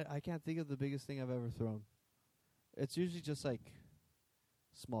 I can't think of the biggest thing I've ever thrown. It's usually just like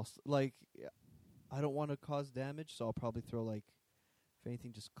small like I don't want to cause damage, so I'll probably throw like, if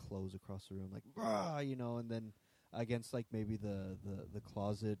anything, just clothes across the room, like and then against like maybe the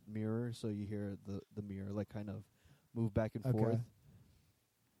closet mirror, so you hear the mirror like kind of move back and forth.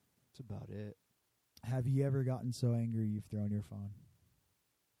 That's about it. Have you ever gotten so angry you've thrown your phone?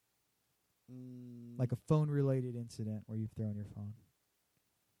 Like a phone-related incident where you've thrown your phone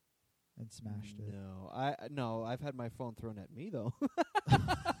and smashed it? No, I've had my phone thrown at me though.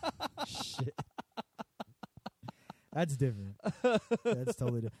 Shit. That's different. That's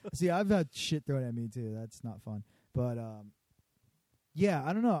totally different. See, I've had shit thrown at me too. That's not fun. But yeah,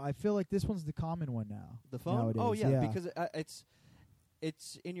 I don't know. I feel like this one's the common one now. The phone? Nowadays. Oh yeah, because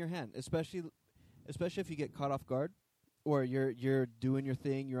it's in your hand, especially if you get caught off guard, or you're doing your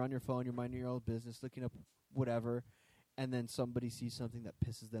thing, you're on your phone, you're minding your own business, looking up whatever, and then somebody sees something that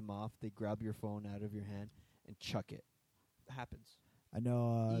pisses them off, they grab your phone out of your hand and chuck it. It happens. I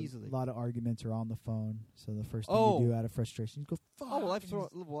know Easily. a lot of arguments are on the phone, so the first thing you do out of frustration, you go, fuck. Oh,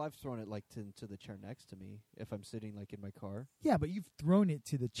 well, I've thrown it like to the chair next to me if I'm sitting like in my car. Yeah, but you've thrown it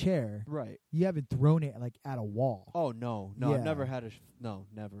to the chair. Right. You haven't thrown it like at a wall. Oh, no. Yeah. I've never had no,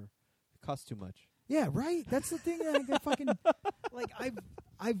 never. It costs too much. Yeah, right? That's the thing that I fucking like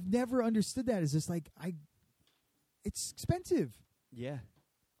I've never understood that. Is just like it's expensive. Yeah.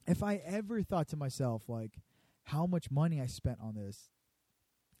 If I ever thought to myself like how much money I spent on this,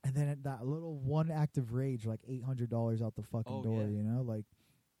 and then at that little one act of rage, like $800 out the fucking door, like.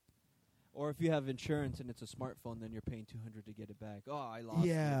 Or if you have insurance and it's a smartphone, then you're paying $200 to get it back. Oh, I lost it.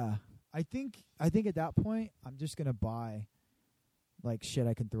 Yeah. I think at that point I'm just gonna buy like shit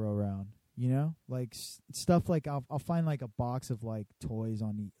I can throw around. Like stuff like I'll find like a box of like toys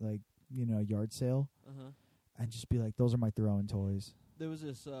on a yard sale, and just be like, those are my throwing toys. There was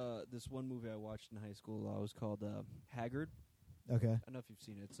this one movie I watched in high school. It was called Haggard. Okay. I don't know if you've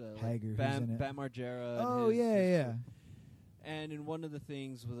seen it. It's Haggard. Like who's in it? Bam Margera. Oh and yeah. And in one of the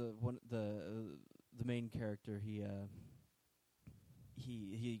things with the main character, he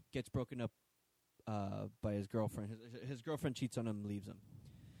gets broken up by his girlfriend. His girlfriend cheats on him, leaves him.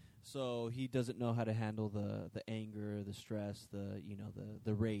 So he doesn't know how to handle the anger, the stress,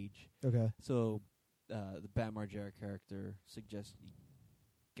 the rage. Okay. So the Bam Margera character suggests you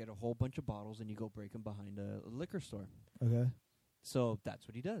get a whole bunch of bottles and you go break them behind a liquor store. Okay. So that's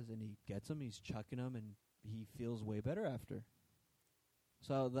what he does, and he gets them, he's chucking them, and he feels way better after.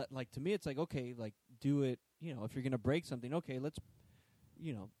 So that, like, to me, it's like, okay, like, do it, if you're going to break something, okay, let's,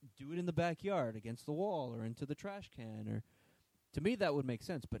 do it in the backyard against the wall or into the trash can, or to me that would make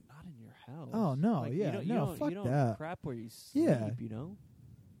sense, but not in your house. Oh, no, Like, yeah, you no, don't, fuck you don't that. crap where you sleep, Yeah.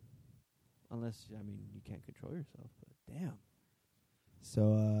 Unless, you can't control yourself, but damn.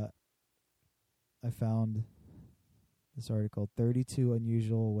 So I found this article, 32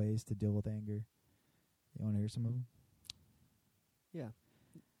 Unusual Ways to Deal with Anger. You want to hear some of them? Yeah.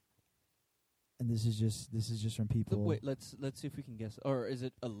 And this is just from people. Wait, let's see if we can guess. Or is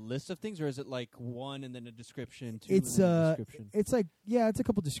it a list of things, or is it like one and then a description, two It's and then a description? it's like, yeah, it's a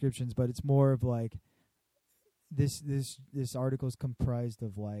couple descriptions, but it's more of like this article is comprised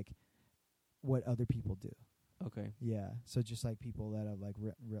of like what other people do. Okay. Yeah, so just like people that have like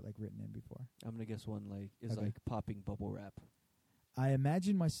written in before. I'm going to guess one is Okay. like popping bubble wrap. I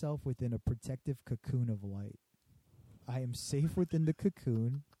imagine myself within a protective cocoon of light. I am safe within the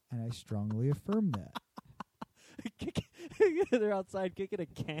cocoon, and I strongly affirm that. They're outside kicking a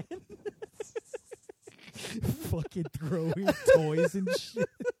can. Fucking throwing toys and shit.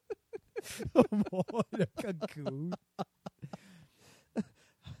 I'm on a cocoon.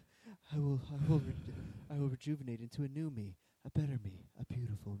 I will rejuvenate into a new me, a better me, a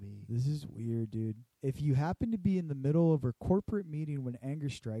beautiful me. This is weird, dude. If you happen to be in the middle of a corporate meeting when anger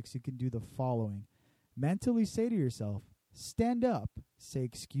strikes, you can do the following. Mentally say to yourself, stand up, say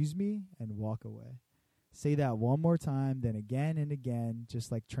excuse me, and walk away. Say that one more time, then again and again,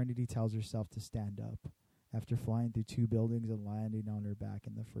 just like Trinity tells herself to stand up after flying through 2 buildings and landing on her back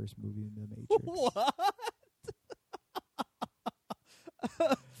in the first movie in The Matrix. What?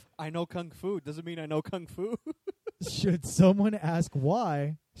 I know kung fu. Doesn't mean I know kung fu. Should someone ask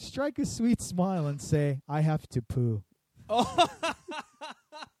why, strike a sweet smile and say, I have to poo. Oh.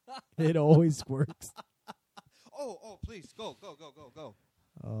 It always works. Oh, please, go.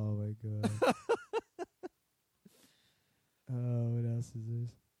 Oh, my God. What else is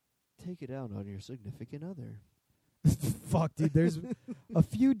this? Take it out on your significant other. Fuck, dude. There's a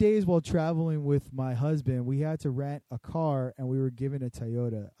few days while traveling with my husband, we had to rent a car and we were given a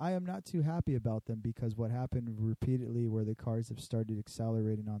Toyota. I am not too happy about them because what happened repeatedly where the cars have started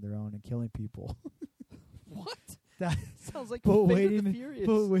accelerating on their own and killing people. What? That sounds like but Fate of waiting, the Furious.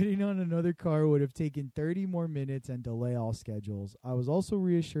 but waiting on another car would have taken 30 more minutes and delay all schedules. I was also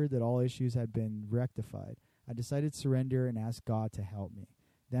reassured that all issues had been rectified. I decided to surrender and ask God to help me.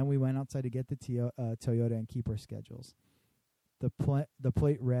 Then we went outside to get the Toyota and keep our schedules. The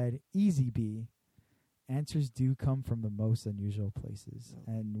plate read, Easy B. Answers do come from the most unusual places,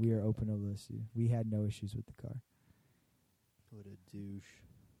 and we are open to listen. We had no issues with the car. What a douche.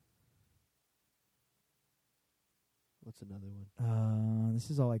 What's another one? This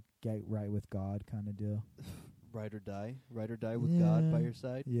is all like get right with God kind of deal. Ride or die. Ride or die with God by your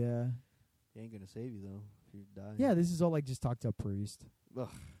side. Yeah. He ain't going to save you, though, if you die. Yeah, this is all like just talk to a priest. Ugh.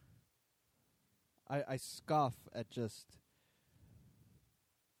 I scoff at just...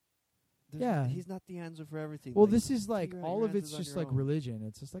 Yeah. He's not the answer for everything. Well, like, this is like figure out all your of it's answers on just your like own. religion.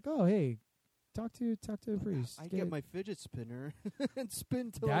 It's just like, oh, hey, talk to a priest. I get my fidget spinner and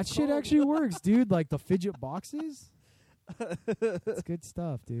spin till that I'm shit calm. actually works, dude. Like the fidget boxes. It's good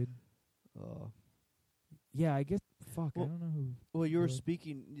stuff, dude. Oh. Yeah, I guess. Fuck, Well, I don't know who. Well, you were Go ahead.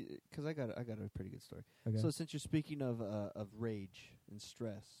 speaking because I got a pretty good story. Okay. So since you're speaking of rage and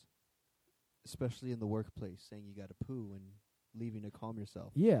stress, especially in the workplace, saying you got to poo and leaving to calm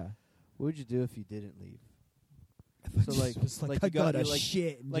yourself, yeah. what would you do if you didn't leave? So Just was like I you got gotta like-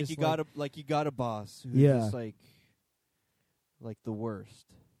 shit. And Like just you got a boss who's Yeah. just like the worst.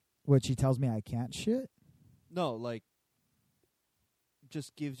 what she tells me I can't shit. No, like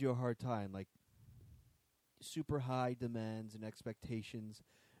just gives you a hard time, like super high demands and expectations,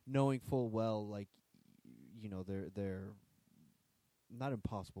 knowing full well like they're not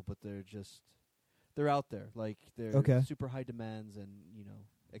impossible, but they're out there. Like they're Okay. super high demands and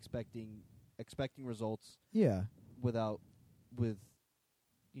expecting results Yeah. with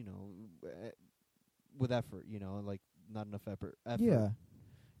effort, like not enough effort. Yeah.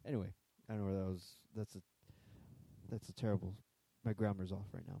 Anyway, I don't know where that was. That's a terrible. My grammar's off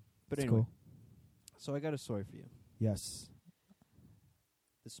right now. But That's anyway, cool. so I got a story for you. Yes.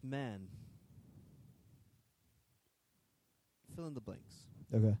 This man, fill in the blanks.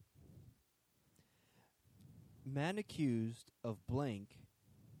 Okay. Man accused of blank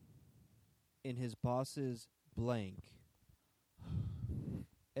in his boss's blank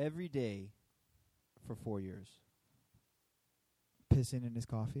every day for 4 years. Pissing in his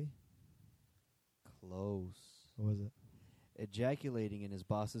coffee. Close. What was it? Ejaculating in his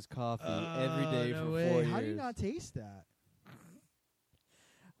boss's coffee every day no for way. 4 years. How do you not taste that?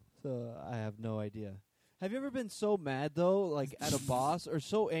 So I have no idea. Have you ever been so mad though, like at a boss, or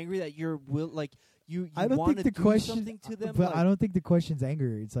so angry that you I don't want think to the do question, something to them? but I don't think the question's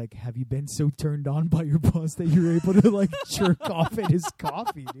anger. It's like, have you been so turned on by your boss that you're able to like jerk off at his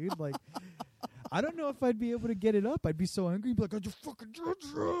coffee, dude? Like, I don't know if I'd be able to get it up. I'd be so angry, be like, I just fucking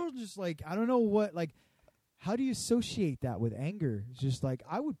just like, I don't know what, like, how do you associate that with anger? It's just like,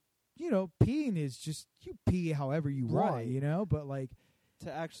 I would, peeing is just, you pee however you want, Right. but like,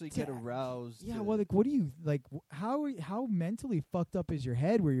 to actually get aroused. yeah, well, like, what do you like? How mentally fucked up is your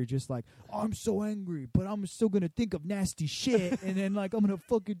head where you're just like, oh, I'm so angry, but I'm still gonna think of nasty shit, and then like I'm gonna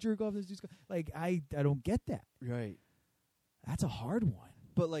fucking jerk off this dude's like I don't get that. Right. That's a hard one.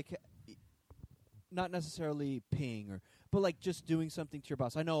 But like, not necessarily peeing but like just doing something to your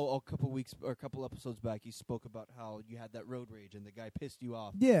boss. I know a couple weeks or a couple episodes back you spoke about how you had that road rage and the guy pissed you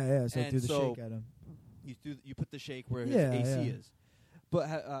off. Yeah. So I And do the so shake at him. You put the shake where his Yeah, AC yeah. is. But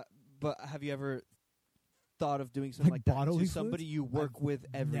have you ever thought of doing something like that bodily to somebody fluids? you work with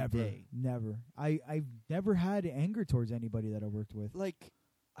every day? Never. I've never had anger towards anybody that I worked with. Like,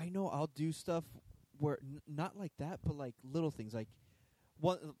 I know I'll do stuff where not like that, but like little things. Like,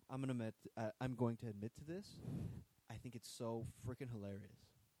 one, I'm going to admit to this. I think it's so freaking hilarious.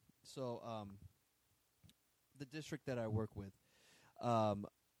 So, the district that I work with,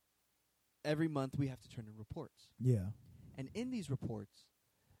 every month we have to turn in reports. Yeah. And in these reports,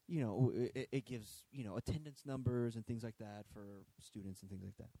 it gives, attendance numbers and things like that for students and things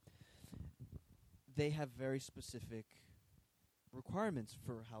like that. They have very specific requirements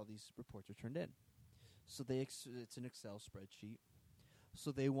for how these reports are turned in. So it's an Excel spreadsheet.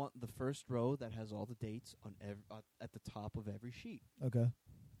 So they want the first row that has all the dates on at the top of every sheet. Okay.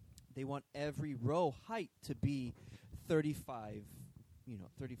 They want every row height to be 35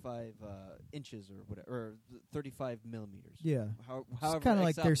 inches or whatever, or 35 millimeters. Yeah. However, It's kind of like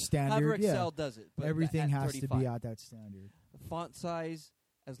Excel- their standard. However Yeah. Excel does it. But Everything at has to 35. be at that standard. Font size,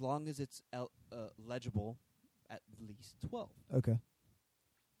 as long as it's legible, at least 12. Okay.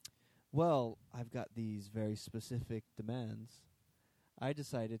 Well, I've got these very specific demands. I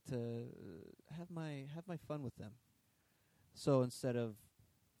decided to have my fun with them. So instead of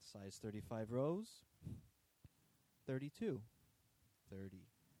size 35 rows, 32. 30.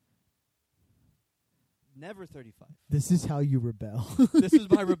 Never 35. This is how you rebel. This is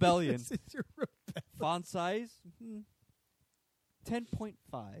my rebellion. This is your rebellion. Font size, 10.5.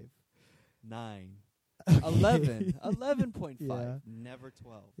 9. 11. 11.5. Yeah. Never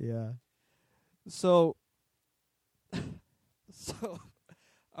 12. Yeah. So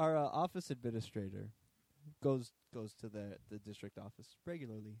our office administrator goes to the district office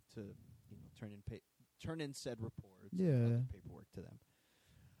regularly to turn in said reports, Yeah. and other paperwork to them.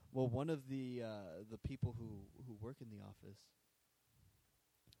 Well, one of the people who work in the office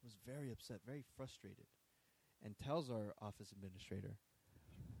was very upset, very frustrated, and tells our office administrator,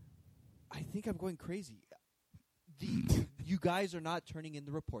 "I think I'm going crazy. You guys are not turning in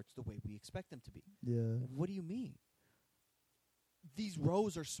the reports the way we expect them to be." Yeah. What do you mean? These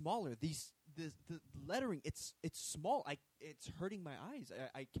rows are smaller. The lettering, it's small. It's hurting my eyes.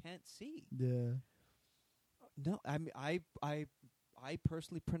 I can't see. Yeah. No, I mean, I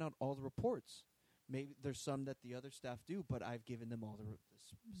personally print out all the reports. Maybe there's some that the other staff do, but I've given them all the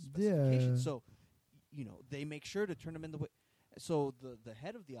specifications. Yeah. So, they make sure to turn them in the way. So the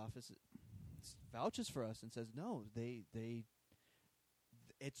head of the office vouches for us and says, no,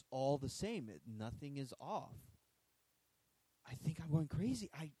 it's all the same. Nothing is off. I think I'm going crazy.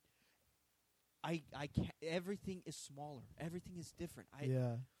 I can't. Everything is smaller. Everything is different.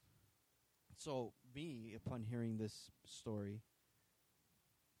 Yeah. So me, upon hearing this story,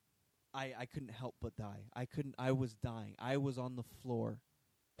 I couldn't help but die. I was dying. I was on the floor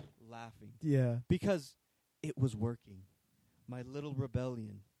laughing Yeah. because it was working. My little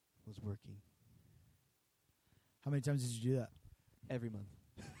rebellion was working How many times did you do that? every month.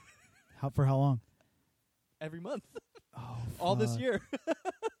 For how long? Every month. Oh, All this fuck. year.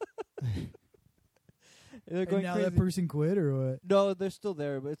 They're And going now crazy. that person quit or what? No, they're still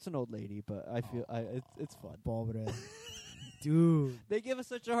there, but it's an old lady. But I feel it's fun. Pobre. Dude. They give us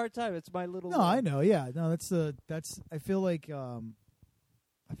such a hard time. It's my little. No, I know. Yeah. No, that's I feel like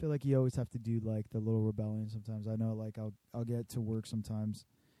you always have to do like the little rebellion sometimes. I know like I'll get to work sometimes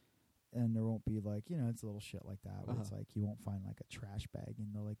and there won't be like, it's a little shit like that where it's like you won't find like a trash bag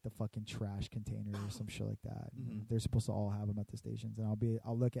in the fucking trash container or some shit like that. Mhm. They're supposed to all have them at the stations and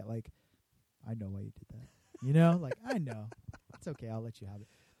I'll look at like, I know why you did that. Like I know. It's okay, I'll let you have it.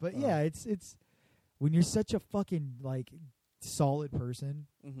 But yeah, it's when you're such a fucking like solid person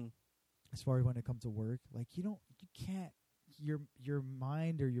Mm-hmm. as far as when it comes to work, like you can't your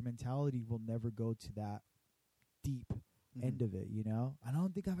mind or your mentality will never go to that deep end of it, you know? I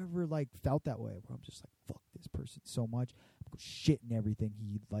don't think I've ever like felt that way where I'm just like, fuck this person so much. I'm gonna shit in everything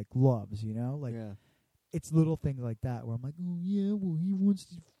he like loves, you know? Like yeah. it's little things like that where I'm like, oh yeah, well he wants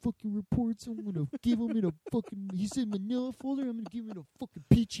to fucking report, so I'm gonna give him in a fucking, he's in Manila folder, I'm gonna give him in a fucking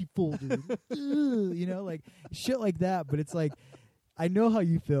peachy folder. Ugh, you know, like shit like that. But it's like, I know how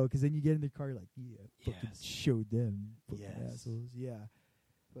you feel, because then you get in the car, you're like, yeah, fucking Yes. showed them, fucking Yes. assholes. Yeah.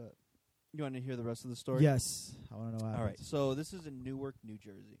 But you want to hear the rest of the story? Yes. I want to know what All right. happens. So this is in Newark, New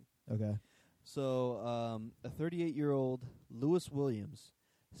Jersey. Okay. So a 38-year-old Lewis Williams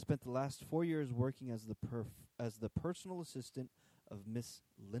spent the last 4 years working as the personal assistant of Miss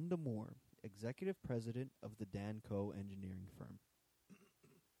Linda Moore, executive president of the Danco engineering firm.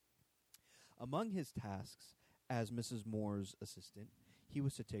 Among his tasks as Mrs. Moore's assistant, he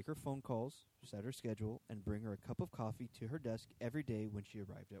was to take her phone calls, set her schedule, and bring her a cup of coffee to her desk every day when she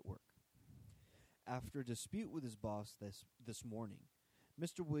arrived at work. After a dispute with his boss this morning,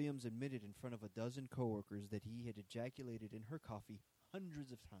 Mr. Williams admitted in front of a dozen coworkers that he had ejaculated in her coffee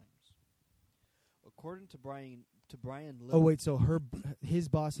hundreds of times. According to Brian Little. Oh wait, so his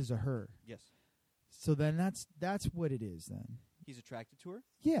boss is a her. Yes. So then that's what it is then. He's attracted to her?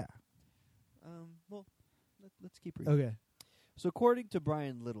 Yeah. Well, let's keep reading. Okay. So according to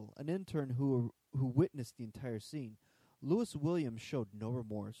Brian Little, an intern who witnessed the entire scene, Lewis Williams showed no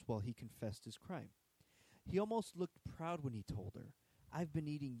remorse while he confessed his crime. He almost looked proud when he told her, "I've been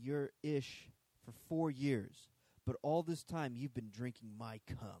eating your ish for 4 years, but all this time you've been drinking my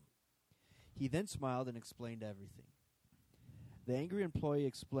cum." He then smiled and explained everything. The angry employee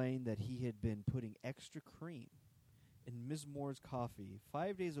explained that he had been putting extra cream in Ms. Moore's coffee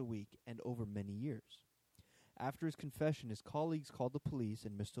 5 days a week and over many years. After his confession, his colleagues called the police,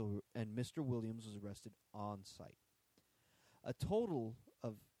 and Mr. Williams was arrested on site. A total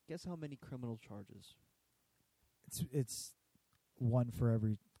of, guess how many criminal charges? It's one for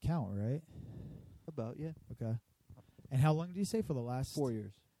every count, right? About, yeah. Okay. And how long did you say for the last 4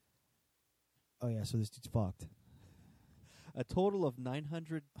 years. Oh yeah, so this dude's fucked. A total of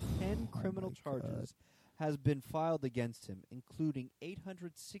 910 Oh criminal my charges has been filed against him, including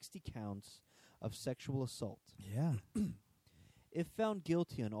 860 counts of sexual assault. Yeah. If found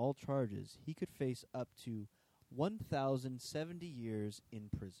guilty on all charges, he could face up to 1,070 years in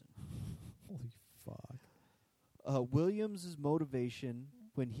prison. Holy fuck. Williams's motivation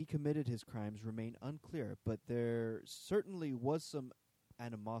when he committed his crimes remained unclear, but there certainly was some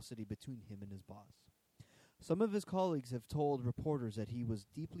animosity between him and his boss. Some of his colleagues have told reporters that he was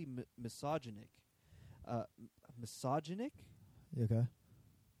deeply misogynic. Misogynic? You okay?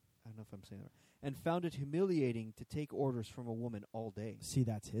 I don't know if I'm saying that right. And found it humiliating to take orders from a woman all day. See,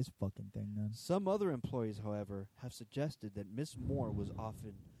 that's his fucking thing then. Some other employees, however, have suggested that Miss Moore was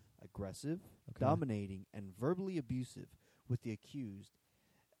often aggressive, Okay. dominating, and verbally abusive with the accused,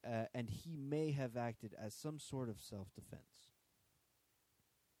 and he may have acted as some sort of self-defense.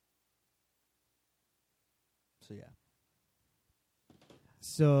 So, yeah.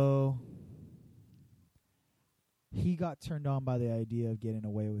 So he got turned on by the idea of getting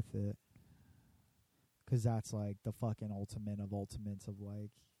away with it. 'Cause that's like the fucking ultimate of ultimates of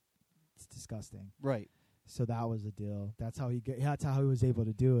like, it's disgusting. Right. So that was the deal. That's how that's how he was able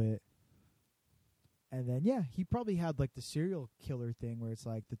to do it. And then yeah, he probably had like the serial killer thing where it's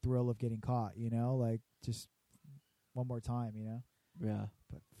like the thrill of getting caught, you know, like just one more time, you know. Yeah.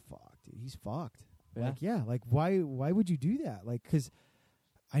 But fuck, dude, he's fucked. Yeah. Like yeah, like why would you do that? Like 'cause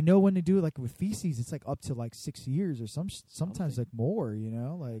I know when to do it, like with feces, it's like up to like 6 years or sometimes Something. like more, you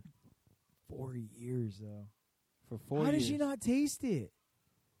know, like 4 years though. For 4 years. How did you not taste it?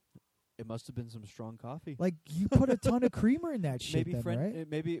 It must have been some strong coffee. Like you put a ton of creamer in that shit, maybe then, right?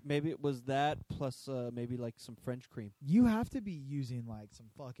 maybe it was that plus maybe like some French cream, You have to be using like some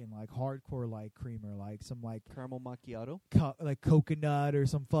fucking like hardcore like creamer, like some like caramel macchiato. like coconut or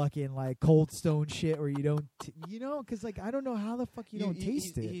some fucking like Cold Stone shit, where you don't, you know, 'cause like I don't know how the fuck you don't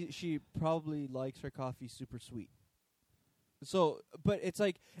taste it. She probably likes her coffee super sweet. So, but it's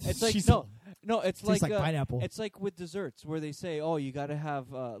like She's it's tastes like like pineapple. it's like with desserts where they say, "Oh, you got to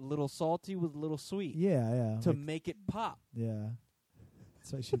have a little salty with a little sweet Yeah, to like, make it pop." yeah.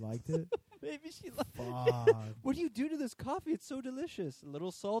 That's why she liked it. Maybe she like. Fuck. What do you do to this coffee? It's so delicious. A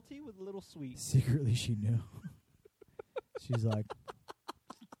little salty with a little sweet. Secretly, she knew. She's like,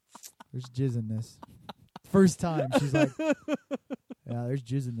 "There's jizz in this." First time, she's like, "Yeah, there's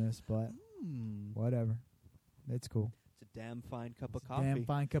jizz in this, but whatever, it's cool." It's a damn fine cup of It's a coffee. damn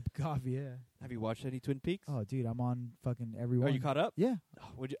fine cup of coffee, yeah. Have you watched any Twin Peaks? Oh, dude, I'm on fucking every Are one. you caught up? Yeah.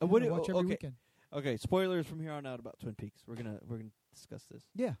 Would you, Yeah, what I do- watch every okay. weekend. Okay, spoilers from here on out about Twin Peaks. We're gonna discuss this.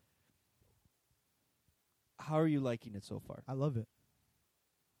 Yeah. how are you liking it so far? I love it.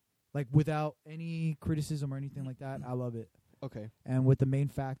 Like, without any criticism or anything like that, I love it. Okay. And with the main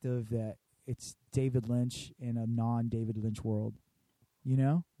fact of that it's David Lynch in a non-David Lynch world. You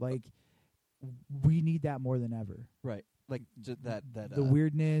know? Like, we need that more than ever. Right. Like that the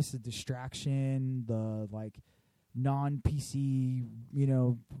weirdness, the distraction, the, like, non-PC, you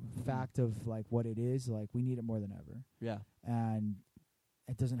know, fact of, like, what it is. Like, we need it more than ever. Yeah. And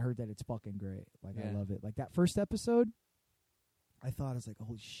it doesn't hurt that it's fucking great. Like, I Yeah. love it. Like, that first episode, I thought, I was like,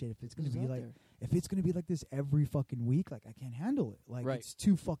 holy shit, if it's going to be like, if it's going to be like this every fucking week, like, I can't handle it. Like, Right. it's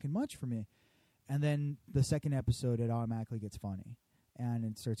too fucking much for me. And then the second episode, it automatically gets funny. And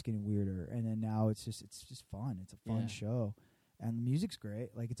it starts getting weirder. And then now it's just fun. It's a fun Yeah. show. And the music's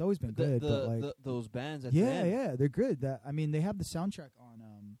great. Like, it's always been good. But, like, those bands at the yeah, end. yeah, they're good. That, I mean, they have the soundtrack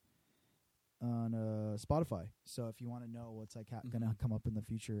on Spotify. So if you want to know what's, like, going to come up in the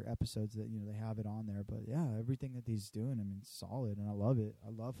future episodes, that, you know, they have it on there. But, yeah, everything that he's doing, I mean, it's solid. And I love it. I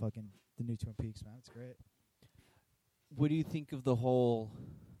love fucking the new Twin Peaks, man. It's great. What do you think of the whole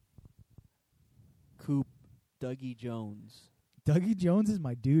Coop Dougie Jones? Dougie Jones is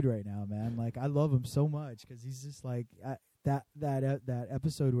my dude right now, man. Like, I love him so much because he's just like that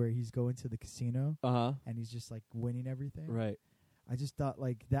episode where he's going to the casino and he's just like winning everything. Right. I just thought,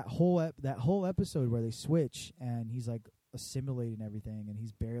 like, that whole episode where they switch and he's like assimilating everything and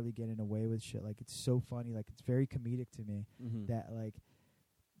he's barely getting away with shit. Like, it's so funny. Like, it's very comedic to me that, like,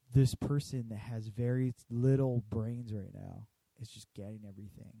 this person that has very little brains right now is just getting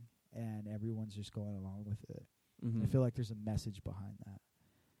everything and everyone's just going along with it. I feel like there's a message behind that.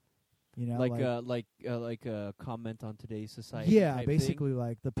 You know, like a comment on today's society. Yeah, type basically, thing?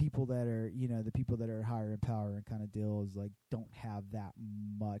 like the people that are higher in power and kind of deals like don't have that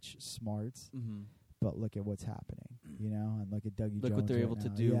much smarts. But look at what's happening, you know, and look at Dougie Jones. Look what they're right able to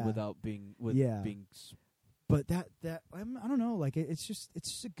now. do Yeah. without being But that I don't know, like it's just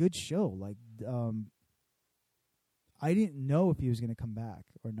a good show. Like I didn't know if he was going to come back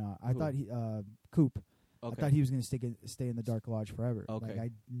or not. I thought Coop. Okay. I thought he was going to stay in the Dark Lodge forever. Okay. Like,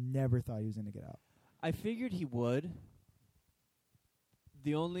 I never thought he was going to get out. I figured he would.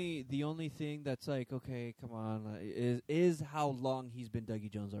 The only thing that's like, okay, come on, is how long he's been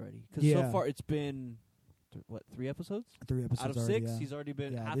Dougie Jones already. Because so far it's been, 3 episodes? 3 episodes out of already, 6. yeah. He's already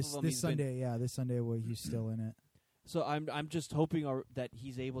been half this of them. this Sunday, this Sunday, he's still in it. So I'm just hoping that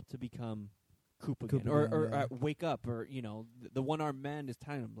he's able to become Coop Coop again, again, or wake up, or the one-armed man is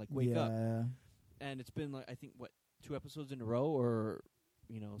telling him like wake up. Yeah. And it's been like I think 2 episodes in a row, or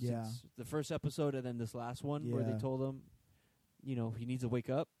since the first episode and then this last one where they told him, he needs to wake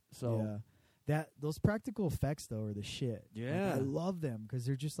up. So those practical effects though are the shit. Yeah, like, I love them because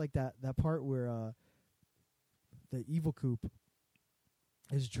they're just like that part where the evil Coop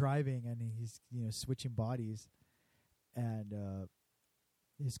is driving and he's switching bodies, and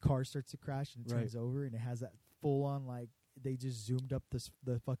his car starts to crash and it turns over and it has that full on like. They just zoomed up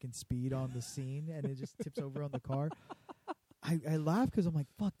the fucking speed on the scene and it just tips over on the car. I laugh because I'm like,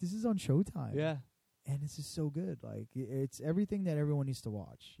 fuck, this is on Showtime. Yeah. And it's just so good. Like, it's everything that everyone needs to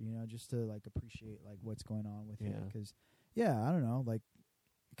watch, just to, like, appreciate, like, what's going on with it. Because, I don't know, like,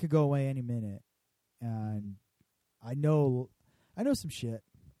 it could go away any minute. And I know some shit.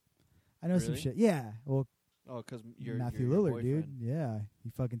 Some shit. Yeah. Well, because Matthew your Lillard, boyfriend. dude. Yeah. He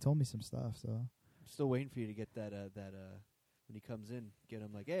fucking told me some stuff, so. I'm still waiting for you to get that when he comes in, get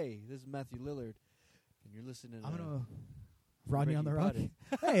him like, hey, this is Matthew Lillard, and you're listening. I'm gonna Rodney on the Rock.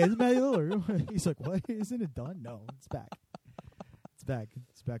 Hey, it's Matthew Lillard. He's like, what? Isn't it done? No, it's back.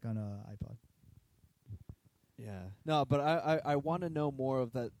 It's back on iPod. Yeah. No, but I want to know more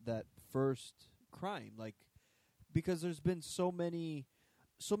of that first crime, like, because there's been so many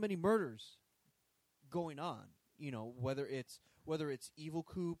murders going on. Whether it's Evil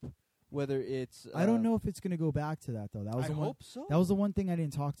Coop. Whether it's I don't know if it's going to go back to that though. That was the one. Hope so. That was the one thing I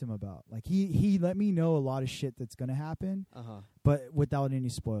didn't talk to him about. Like he let me know a lot of shit that's going to happen, but without any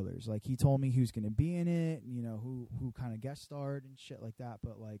spoilers. Like he told me who's going to be in it, who kind of guest starred and shit like that.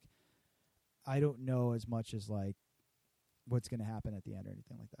 But like I don't know as much as like what's going to happen at the end or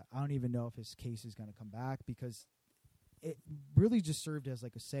anything like that. I don't even know if his case is going to come back because it really just served as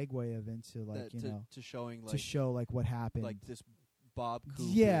like a segue of into like to showing like to show like what happened. Like this. Bob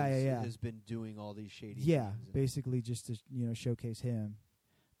Coop has been doing all these shady things. Basically just to showcase him.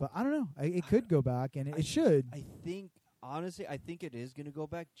 But I don't know. It could go back, and it should. I think, honestly, it is going to go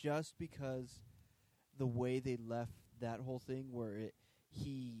back just because the way they left that whole thing where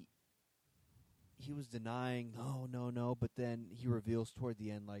he was denying, no, but then he reveals toward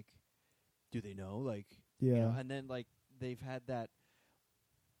the end, like, do they know? Like, and then, like, they've had that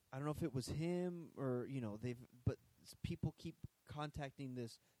I don't know if it was him or but people keep contacting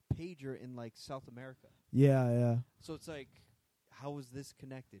this pager in like South America. Yeah. So it's like, how is this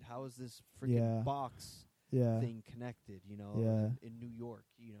connected? How is this freaking box thing connected? In New York,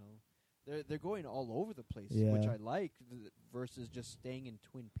 they're going all over the place, which I like versus just staying in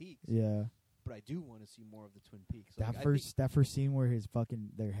Twin Peaks. Yeah. But I do want to see more of the Twin Peaks. That first scene where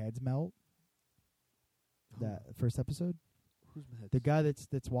their heads melt. That first episode. Who's heads? The guy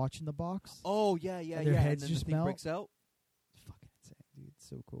that's watching the box. Oh yeah. And their heads and then just the thing melt. breaks out. It's fucking insane, dude. It's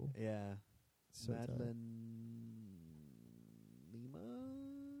so cool. Yeah. So tight. Madeline Lima,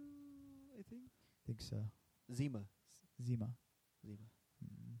 I think so. Zima. Mm.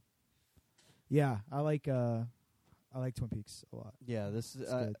 Yeah, I like Twin Peaks a lot. Yeah, this is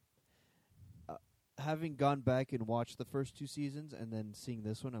It's good. Having gone back and watched the first 2 seasons and then seeing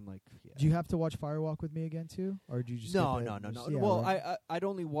this one, I'm like, yeah. Do you have to watch Firewalk with Me again too, or did you just No. Yeah, Well, right. I'd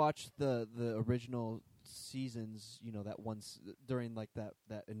only watched the original seasons, that once during like that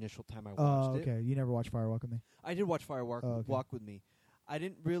initial time I watched it. Okay. You never watched Firewalk with Me? I did watch Firewalk Walk with Me. I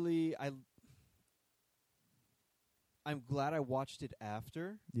didn't really. I'm glad I watched it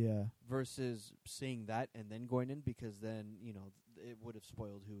after. Yeah. Versus seeing that and then going in, because then it would have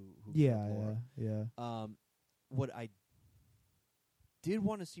spoiled who. Yeah. Laura. What I did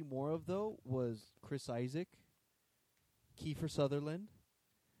want to see more of though was Chris Isaac, Kiefer Sutherland,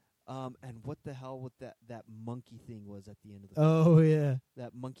 and what the hell with that monkey thing was at the end of the Oh yeah.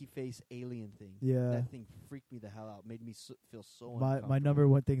 that monkey face alien thing. Yeah. That thing freaked me the hell out. Made me feel so My uncomfortable. number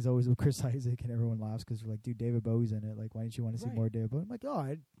one thing is always with Chris Isaac, and everyone laughs because we're like, dude, David Bowie's in it. Like, why didn't you want to see Right. more David Bowie? I'm like,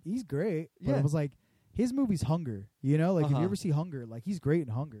 oh, he's great. But Yeah. I was like, his movie's Hunger. Like, if Uh-huh. you ever see Hunger, like, he's great in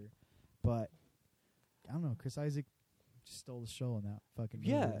Hunger. But, I don't know, Chris Isaac just stole the show in that fucking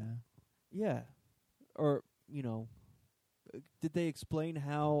movie. Yeah. Man. Yeah. Or, did they explain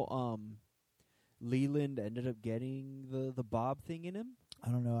how Leland ended up getting the Bob thing in him? I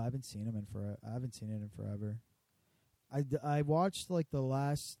don't know. I haven't seen it in forever. I watched, like, the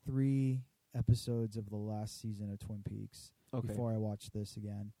last 3 episodes of the last season of Twin Peaks before I watched this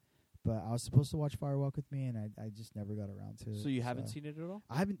again. But I was supposed to watch Firewalk with Me, and I just never got around to it. So you haven't seen it at all?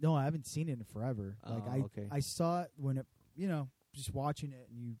 I haven't seen it in forever. Like okay. I saw it when it, just watching it,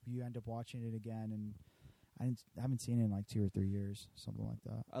 and you end up watching it again, and I haven't seen it in like 2 or 3 years, something like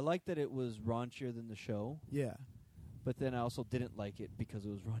that. I like that it was raunchier than the show, Yeah, but then I also didn't like it because it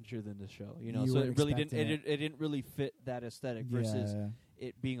was raunchier than the show. You So weren't it really didn't. expecting It didn't really fit that aesthetic versus yeah.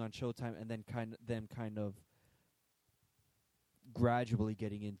 it being on Showtime and then kind of gradually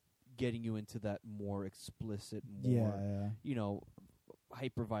getting you into that more explicit, more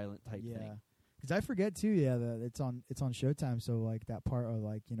hyper violent type thing. Because I forget too, that it's on Showtime. So like that part of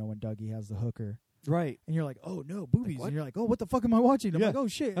like when Dougie has the hooker, Right. and you're like, oh no, boobies, what? and you're like, oh, what the fuck am I watching? I'm Yeah. like, oh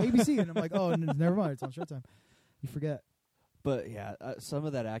shit, ABC, and I'm like, oh, never mind, it's on Showtime. You forget. But yeah, some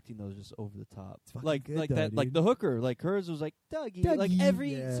of that acting though is just over the top. It's fucking Like good, like though, that, like dude. the hooker, like hers was like Dougie. Like Dougie,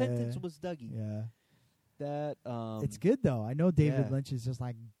 every yeah. sentence was Dougie. Yeah. That It's good though. I know David yeah. Lynch is just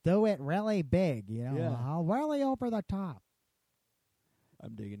like, do it really big, Yeah. I'll really over the top.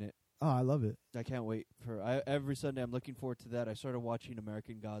 I'm digging it. Oh, I love it. I can't wait for every Sunday. I'm looking forward to that. I started watching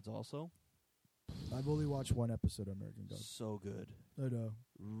American Gods also. I've only watched 1 episode of American Gods. So good. I know.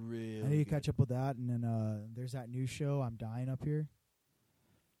 Really. I need to good. catch up with that, and then there's that new show, I'm Dying Up Here.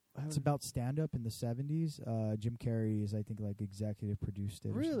 It's about stand-up in the 70s. Jim Carrey is, I think, like executive produced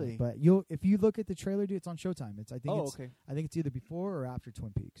it. or something. Really? But if you look at the trailer, dude, it's on Showtime. I think it's either before or after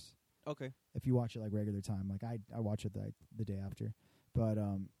Twin Peaks. Okay. If you watch it like regular time, like I watch it the day after. But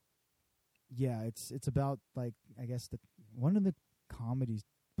yeah, it's about like I guess one of the comedy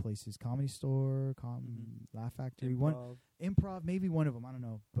places, Comedy Store, Laugh Factory, Improv, maybe one of them, I don't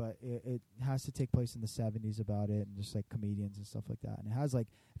know, but it has to take place in the 70s about it, and just like comedians and stuff like that. And it has like,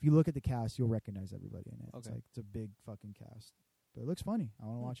 if you look at the cast, you'll recognize everybody in it. Okay. It's a big fucking cast, but it looks funny. I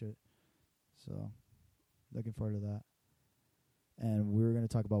want to watch it, so looking forward to that. And we were going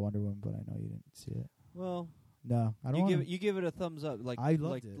to talk about Wonder Woman, but I know you didn't see it. Well, no, I don't. You give it a thumbs up, like I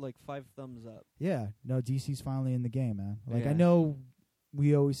loved it. like 5 thumbs up. Yeah, no, DC's finally in the game, man. Like Yeah. I know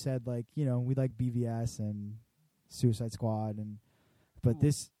we always said like we like BVS and Suicide Squad, but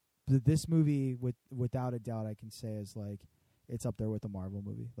this movie without a doubt I can say is like it's up there with a Marvel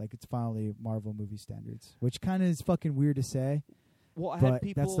movie. Like it's finally Marvel movie standards, which kind of is fucking weird to say. Well, I but had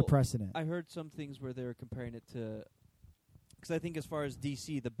people. that's the precedent. I heard some things where they were comparing it to, because I think as far as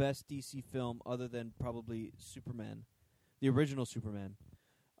DC, the best DC film other than probably Superman, the original Superman,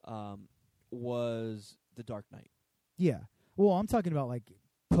 was The Dark Knight. Yeah. Well, I'm talking about like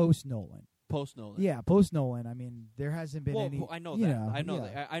post Nolan. Post Nolan. Yeah, post Nolan. I mean, there hasn't been any. I know you that. know, I know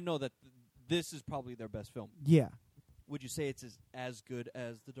yeah. that. I know that this is probably their best film. Yeah, Would you say it's as good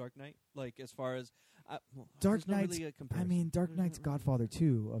as The Dark Knight? Like, as far as Dark there's no Knight's. really a I comparison. mean, Dark There's Knight's not really- Godfather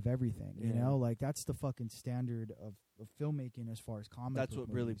 2 of everything. You Yeah. know, like that's the fucking standard of filmmaking as far as comic. That's book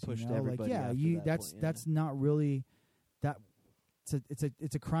what really movies, pushed you know? everybody Like, yeah, after that that's point, yeah. that's not really that.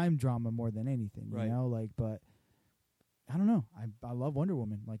 It's a crime drama more than anything. Right. You know, like, but I don't know. I love Wonder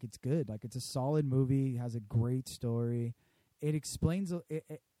Woman. Like, it's good. Like, it's a solid movie. Has a great story. It explains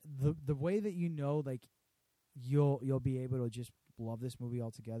the way that you know, like, you'll be able to just love this movie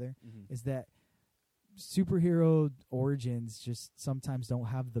altogether. Mhm. Is that superhero origins just sometimes don't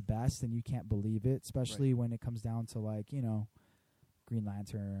have the best, and you can't believe it, especially when it comes down to, like, you know, Green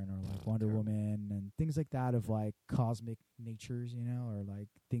Lantern or like Wonder Terrible. Woman and things like that of like cosmic natures, you know, or like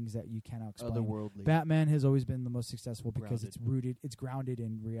things that you cannot explain. Otherworldly. Batman has always been the most successful because Grounded. it's grounded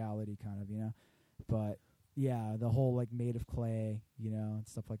in reality, kind of, you know. But yeah, the whole like made of clay, you know, and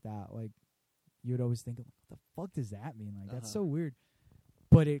stuff like that. Like, you would always think, what the fuck does that mean? Like, that's so weird.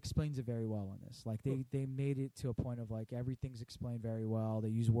 But it explains it very well in this. Like, they made it to a point of like everything's explained very well. They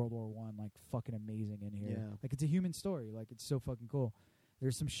use World War I like fucking amazing in here. Yeah. Like, it's a human story. Like, it's so fucking cool.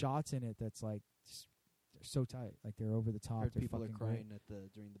 There's some shots in it that's like they're so tight. Like, they're over the top. Heard They're people are fucking crying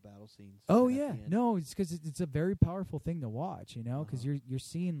great. during the battle scenes. Oh at yeah, the end. no, it's because it's a very powerful thing to watch, you know, because Uh-huh. you're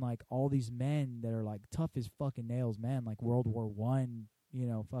seeing like all these men that are like tough as fucking nails, man, like World War I, you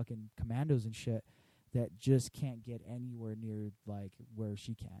know, fucking commandos and shit that just can't get anywhere near like where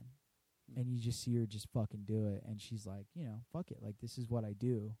she can, and you just see her just fucking do it, and she's like, you know, fuck it, like this is what I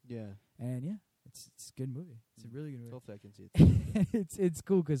do, Yeah. and yeah, it's a good movie. It's a really good movie. Hopefully I can see it. It's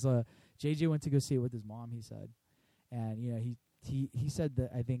cool because JJ went to go see it with his mom. He said, and you know he said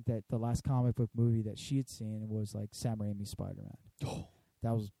that I think that the last comic book movie that she had seen was like Sam Raimi's Spider-Man.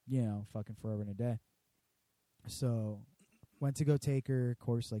 That was, you know, fucking forever and a day. So went to go take her. Of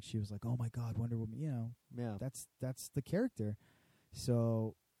course, like she was like, oh my god, Wonder Woman. You know, Yeah. that's the character.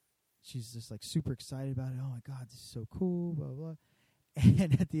 So she's just like super excited about it. Oh my god, this is so cool. Blah blah.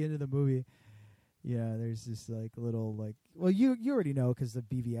 And at the end of the movie, yeah, there's this like little like, well, you already know because the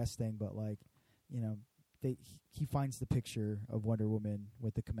BVS thing, but like, you know, he finds the picture of Wonder Woman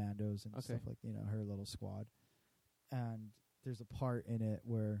with the commandos and stuff, like, you know, her little squad, and there's a part in it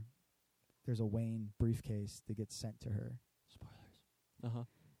where there's a Wayne briefcase that gets sent to her. Uh-huh.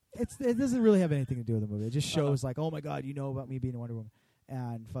 It doesn't really have anything to do with the movie. It just shows like, oh my god, you know about me being Wonder Woman,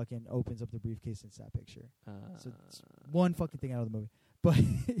 and fucking opens up the briefcase and it's that picture. So it's one fucking thing out of the movie. But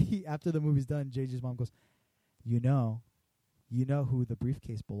after the movie's done, JJ's mom goes, you know who the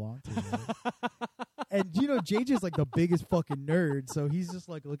briefcase belonged to. Right? And you know, JJ's like the biggest fucking nerd, so he's just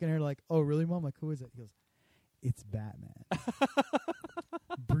like looking at her like, oh really, mom? Like, who is it? He goes, it's Batman.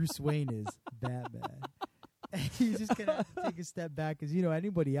 Bruce Wayne is Batman. And he's just gonna have to take a step back because, you know,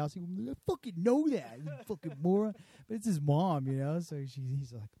 anybody else, he would I fucking know that, you fucking moron. But it's his mom, you know, so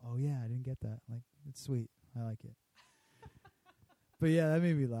he's like, oh yeah, I didn't get that. Like, it's sweet, I like it. But yeah, that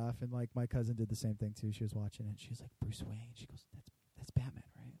made me laugh, and like my cousin did the same thing too. She was watching it, she was like, Bruce Wayne. She goes, that's Batman,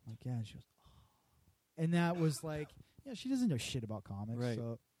 right? I'm like, yeah. And she goes, oh. And that was like, you know, she doesn't know shit about comics, Right.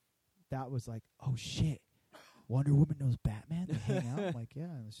 so that was like, oh shit. Wonder Woman knows Batman. They hang out. I'm like, yeah,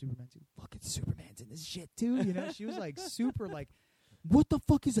 and Superman too. Fucking Superman's in this shit too. You know, she was like super like, what the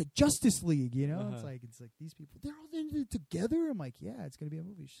fuck is a Justice League? You know, it's like these people, they're all in it together. I'm like, yeah, it's gonna be a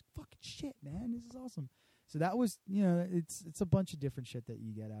movie. She's fucking shit, man. This is awesome. So that was, you know, it's a bunch of different shit that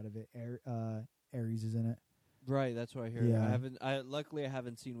you get out of it. Ares is in it. Right, that's what I hear. Yeah. Luckily I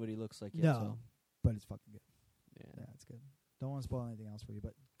haven't seen what he looks like yet. No, So. but it's fucking good. Yeah. Yeah, it's good. Don't want to spoil anything else for you,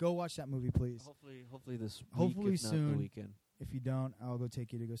 but go watch that movie, please. Hopefully this Hopefully week, if not soon. the weekend. If you don't, I'll go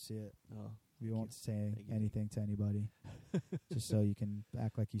take you to go see it. Oh. We Thank won't you. say Thank you. anything to anybody, just so you can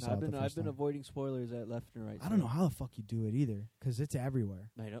act like you saw I've it the been first time. avoiding spoilers at left and right. I don't know how the fuck you do it either, because it's everywhere.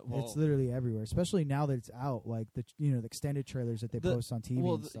 I know. It's literally everywhere, especially now that it's out. Like the the extended trailers that they post on TV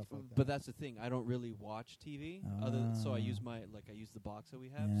and stuff like that. But that's the thing. I don't really watch TV. So I use the box that we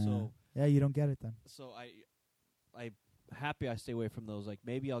have. Yeah. So yeah, you don't get it then. So I happy I stay away from those. Like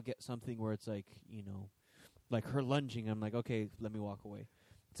maybe I'll get something where it's like, you know, like her lunging. I'm like, okay, let me walk away.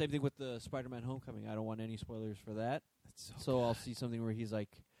 Same thing with the Spider-Man Homecoming. I don't want any spoilers for that. That's So I'll see something where he's like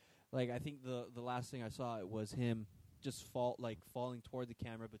I think the last thing I saw it was him just falling toward the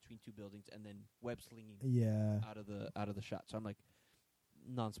camera between two buildings and then web slinging Yeah, out of the shot. So I'm like,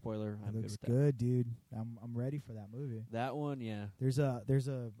 non-spoiler. it I'm looks good with good, dude. I'm ready for that movie. that one. Yeah. There's a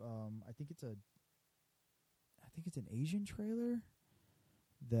I think it's an Asian trailer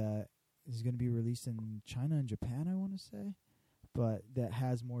that is going to be released in China and Japan, I want to say. but that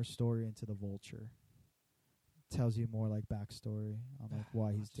has more story into the Vulture. Tells you more like backstory on like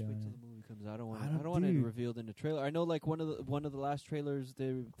why he's Let's wait doing till it. the movie comes out. I don't I don't- want it dude. revealed in the trailer. I know like one of the last trailers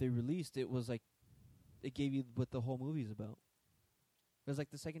they released, it was like it gave you what the whole movie's about. It was like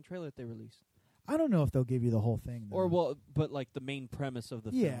the second trailer that they released. I don't know if they'll give you the whole thing. Though. Or but like the main premise of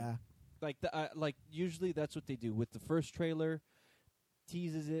the film. yeah, Like usually that's what they do with the first trailer,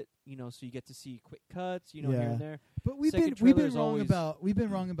 teases it, so you get to see quick cuts, here Yeah. and there. but we've Second been trailer is wrong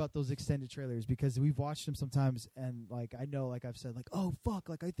always- about those extended trailers because we've watched them sometimes and like I know like I've said like oh fuck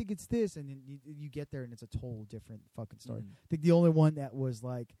like I think it's this and then you get there and it's a total different fucking story. I think the only one that was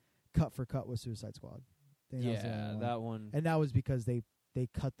like cut for cut was Suicide Squad. I think that was the only Yeah, one. that one. And that was because they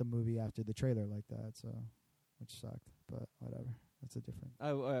cut the movie after the trailer like that, so which sucked. But whatever, that's a different. I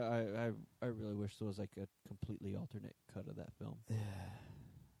really wish there was like a completely alternate cut of that film.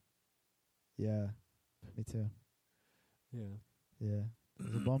 Yeah, me too. Yeah. Yeah, it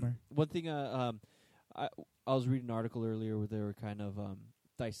was a bummer. One thing, I was reading an article earlier where they were kind of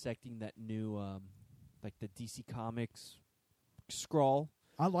dissecting that new, like the DC Comics scroll,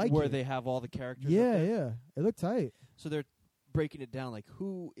 I like where it. they have all the characters. up Yeah, there. yeah, it looked tight. So they're breaking it down, like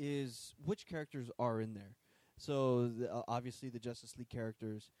which characters are in there. So obviously the Justice League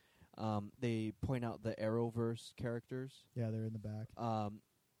characters. They point out the Arrowverse characters. Yeah, they're in the back.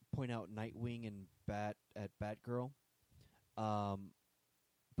 Point out Nightwing and Batgirl.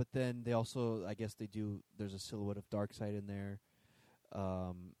 But then they also, I guess they do. There's a silhouette of Darkseid in there.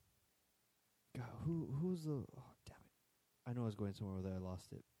 God, who's the? Oh, damn it! I know I was going somewhere where I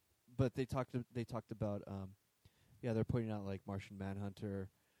lost it. But they talked about. Yeah, they're pointing out like Martian Manhunter.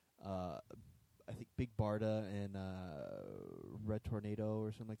 I think Big Barda and Red Tornado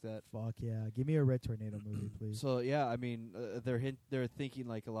or something like that. Fuck yeah, give me a Red Tornado movie, please. So yeah, I mean, they're thinking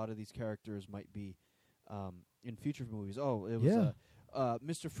like a lot of these characters might be in future movies. Oh, it was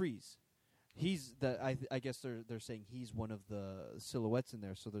Mr. Freeze. He's I guess they're saying he's one of the silhouettes in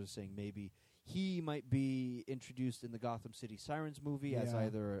there. So they're saying maybe he might be introduced in the Gotham City Sirens movie as Yeah.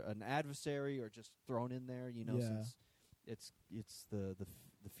 either an adversary or just thrown in there. Yeah. Since it's the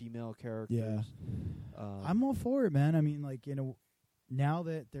female characters. Yeah. I'm all for it, man. I mean, like now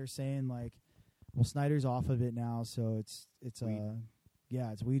that they're saying like, well, Snyder's off of it now, so it's it's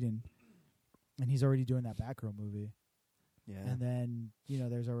Whedon, and he's already doing that Batgirl movie. Yeah. And then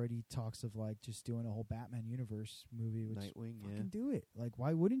there's already talks of like just doing a whole Batman universe movie, which Nightwing. fucking do it. Like,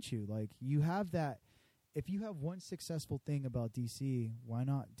 why wouldn't you? Like, you have that. If you have one successful thing about DC, why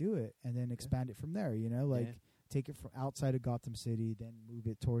not do it and then expand it from there? Take it from outside of Gotham City, then move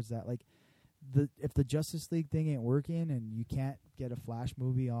it towards that. Like, if the Justice League thing ain't working and you can't get a Flash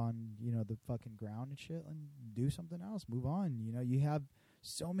movie on the fucking ground and shit, and do something else. Move on. You have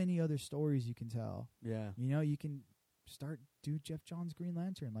so many other stories you can tell. Yeah. You can do Jeff Johns' Green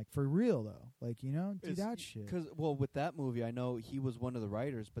Lantern, like for real though. Like do that shit. Because with that movie, I know he was one of the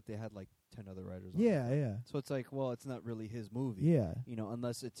writers, but they had like 10 other writers. Yeah, on it. yeah, So it's like, well, it's not really his movie. yeah,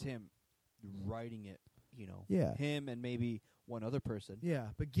 Unless it's him writing it. Yeah. Him and maybe one other person. yeah.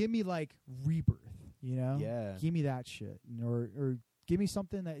 But give me like Rebirth. Yeah. Give me that shit, or give me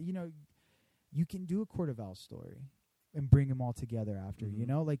something that you can do a Court of Owls story and bring them all together after.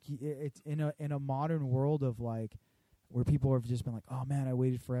 Mhm. Like it's in a modern world of like where people have just been like, oh man, I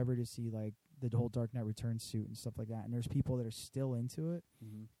waited forever to see like the whole Dark Knight Returns suit and stuff like that, and there's people that are still into it.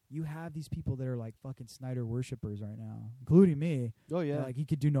 Mm-hmm. You have these people that are like fucking Snyder worshippers right now, including me. Oh yeah. Like he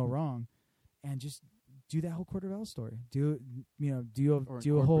could do no wrong, and just do that whole Court of Owls story. Do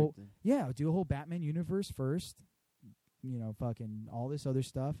a whole do a whole Batman universe first. Fucking all this other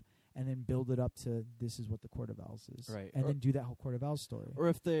stuff, and then build it up to this is what the Court of Owls is, Right. And then do that whole Court of Owls story. Or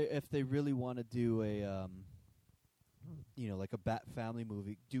if they really want to do a like a Bat Family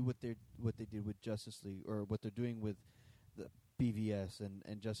movie, do what they did with Justice League, or what they're doing with the BVS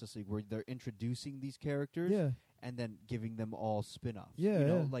and Justice League, where they're introducing these characters Yeah, and then giving them all spin-offs.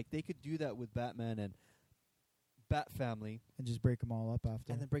 Yeah. Like they could do that with Batman and Bat Family, and just break them all up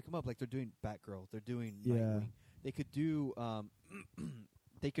after. and then break them up, like they're doing Batgirl, they're doing Yeah. Nightwing. They could do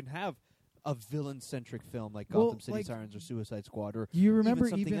they can have a villain-centric film like Well, Gotham City like, Sirens or Suicide Squad, or Do you remember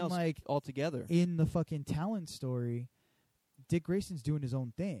something even else like altogether. in the fucking Talent story, Dick Grayson's doing his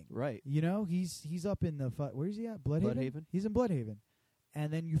own thing. Right. He's up in the where is he at? Bloodhaven? Bloodhaven. He's in Bloodhaven.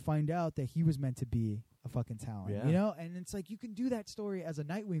 And then you find out that he was meant to be a fucking Talent. Yeah. And it's like you can do that story as a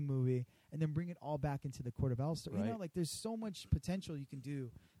Nightwing movie and then bring it all back into the Court of Owls story. Right. Like there's so much potential you can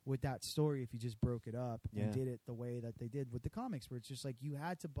do with that story if you just broke it up and Yeah. did it the way that they did with the comics, where it's just like you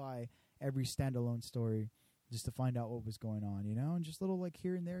had to buy every standalone story just to find out what was going on, and just little like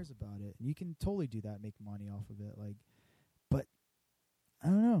here and there's about it. And you can totally do that, make money off of it. Like, but I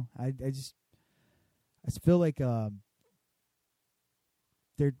don't know. I just feel like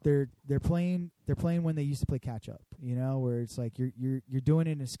they're playing when they used to play catch up, you know, where it's like you're doing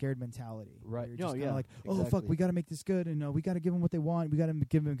it in a scared mentality. Right. You're No, just kinda yeah, like, oh exactly. fuck, we got to make this good, and we got to give them what they want. We got to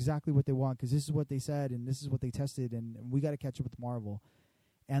give them exactly what they want because this is what they said and this is what they tested, and we got to catch up with Marvel.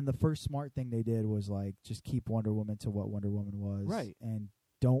 And the first smart thing they did was like just keep Wonder Woman to what Wonder Woman was, Right. and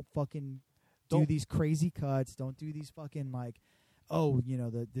don't fucking do Don't- these crazy cuts. Don't do these fucking like, oh, you know,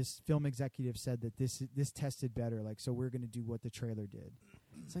 this film executive said that this tested better, like, so we're gonna do what the trailer did.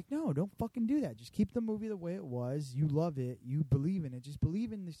 It's like, no, don't fucking do that. Just keep the movie the way it was. You love it. You believe in it. Just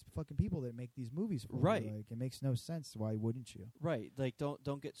believe in these fucking people that make these movies for you. Right. Like, it makes no sense. Why wouldn't you? Right. Like,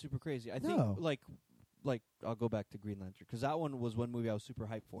 don't get super crazy. I No. think, like I'll go back to Green Lantern, because that one was one movie I was super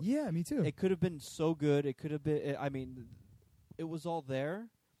hyped for. Yeah, me too. It could have been so good. It could have been. I mean, it was all there.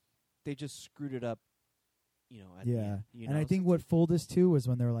 They just screwed it up. You know. At the Yeah, end, you and know? I think what fooled us too was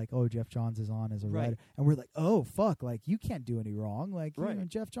when they were like, "Oh, Jeff Johns is on as a Right. writer," and we're like, "Oh, fuck! Like, you can't do any wrong. Like, you Right. know,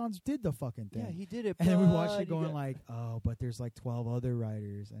 Jeff Johns did the fucking thing." Yeah, he did it. and then we watched but it he going got- like, "Oh, but there's like 12 other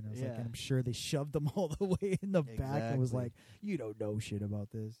writers," and I was like, Yeah. and I'm sure they shoved them all the way in the back and was Exactly. like, "You don't know shit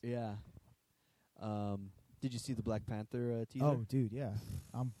about this." Yeah. Did you see the Black Panther teaser? Oh, dude, yeah,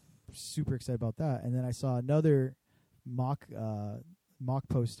 I'm super excited about that. And then I saw another mock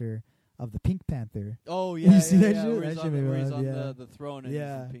poster of the Pink Panther. Oh, You yeah. see yeah, that yeah, shit? Where That he's shit on, made me where he's laugh, on yeah. the throne and he's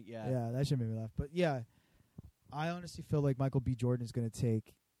Yeah, in pink. Yeah. yeah, that should make me laugh. But yeah, I honestly feel like Michael B. Jordan is going to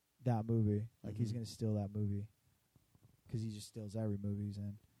take that movie. Like, he's Mhm. going to steal that movie because he just steals every movie he's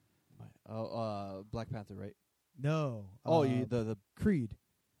in. Oh, Black Panther, right? No. Oh, you the Creed.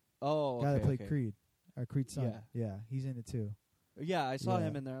 oh, Guy okay, that played okay. Creed. Creed's son. Yeah. Yeah, he's in it too. Yeah, I saw Yeah.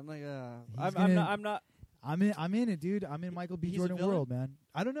 him in there. I'm like, He's I'm gonna- not. I'm in it, dude. I'm in Michael B. He's a Jordan villain? world, man.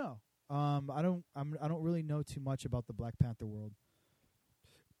 I don't know. I don't really know too much about the Black Panther world.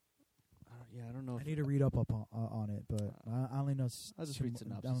 I don't know. I need to read up on it, but I only know. I'll just too read mu-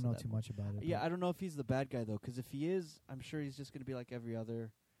 synopsis I don't of know that too one. much about it. Yeah, but I don't know if he's the bad guy though, because if he is, I'm sure he's just gonna be like every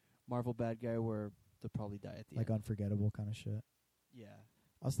other Marvel bad guy, where they'll probably die at the like end. unforgettable kind of shit. Yeah.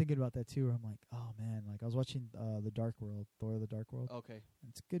 I was thinking about that too. Where I'm like, oh man, like I was watching The Dark World, Thor: The Dark World. Okay.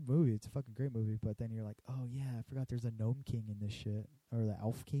 It's a good movie. It's a fucking great movie. But then you're like, oh yeah, I forgot there's a gnome king in this shit, or the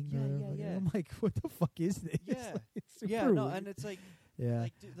elf king. Yeah, or yeah, whatever. yeah. I'm like, what the fuck is this? Yeah. Like, it's super Yeah. No, weird. and it's like, yeah.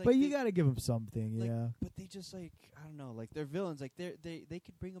 like, dude, like but you they- gotta give them something, like, yeah, But they just like, I don't know, like they're villains. Like they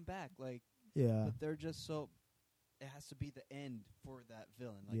could bring them back. Like, yeah, but they're just so. It has to be the end for that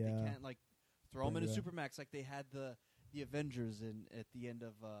villain. Like Yeah. they can't like throw him in a Yeah. Supermax like they had the Avengers in at the end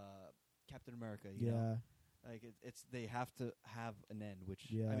of Captain America. You yeah, know? Like it's they have to have an end, which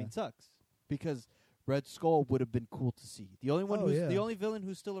Yeah. I mean sucks because Red Skull would have been cool to see. The only one Oh, who's yeah. the only villain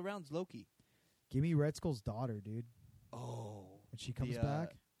who's still around is Loki. Give me Red Skull's daughter, dude. Oh, When she comes the,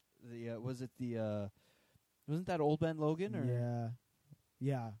 back, was it the wasn't that Old Man Logan or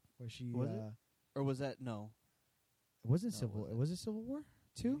yeah, where she Was it? Or was that no? It wasn't No, it Civil. wasn't. Was it Civil War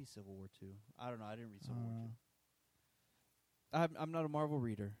 2? Maybe Civil War 2. I don't know. I didn't read Civil War 2. I'm not a Marvel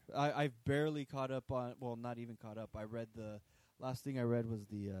reader. I've barely caught up on. Well, not even caught up. I read the last thing I read was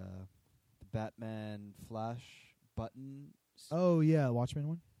the Batman Flash button. Oh yeah, Watchmen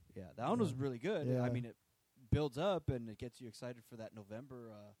one. Yeah, that one was Yeah. really good. Yeah. I mean, it builds up and it gets you excited for that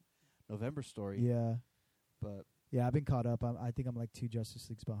November story. Yeah, But yeah, I've been caught up. I think I'm like 2 Justice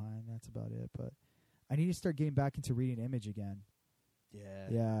Leagues behind. That's about it. But I need to start getting back into reading Image again. yeah,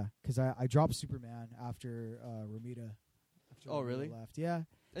 Yeah, because I dropped Superman after Ramita. After Oh, Ramita really? Left. Yeah,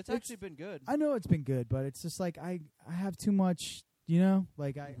 it's It's- actually been good. I know it's been good, but it's just like I have too much. You know,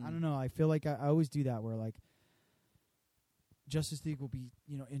 like I Mhm. don't know. I feel like I always do that where like Justice League will be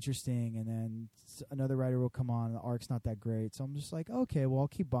interesting, and then another writer will come on, and the arc's not that great. So I'm just like, okay, well I'll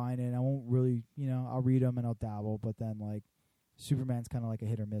keep buying it. I won't really, I'll read them and I'll dabble, but then like Superman's kind of like a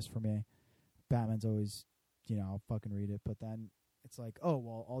hit or miss for me. Batman's always, I'll fucking read it, but then it's like, oh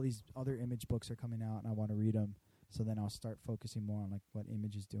well, all these other Image books are coming out, and I want to read them. So then I'll start focusing more on like what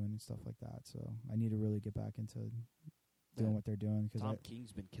Image is doing and stuff like that. So I need to really get back into doing Yeah. what they're doing because Tom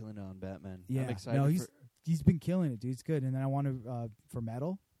King's been killing it on Batman. yeah, I'm excited. no, for he's been killing it, dude. It's good. And then I want to for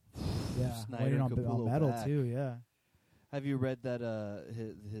Metal. Yeah, Snyder waiting on Capullo Metal back. too. Yeah. Have you read that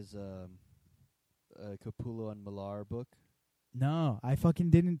his Capullo and Millar book? No, I fucking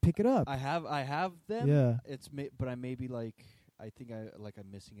didn't pick it up. I have them. Yeah. But I may be like I think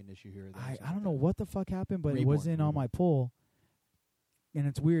I'm missing an issue here. Or there or I something don't like know that. what the fuck happened, but it Reborn, wasn't on my pull. And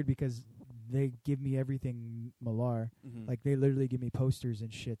it's weird because they give me everything Millar. Mhm. Like they literally give me posters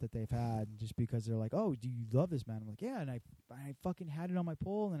and shit that they've had just because they're like, "Oh, do you love this band?" I'm like, "Yeah," and I fucking had it on my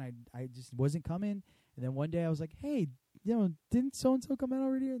poll, and I just wasn't coming. And then one day I was like, "Hey, didn't so and so come out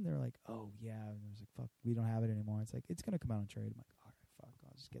already?" And they're like, "Oh yeah," and I was like, "Fuck, we don't have it anymore." It's like it's gonna come out on trade. I'm like, "All right, fuck,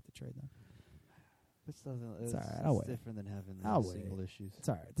 I'll just get the trade then." It's nothing. It's It's, all right, I'll it's wait. different than having I'll the wait. single issues. It's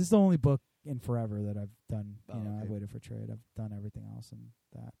all right. This is the only book in forever that I've done. Oh, I've okay. waited for trade. I've done everything else and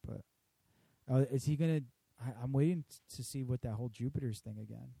that. But is he gonna? I'm waiting to see what that whole Jupiter's thing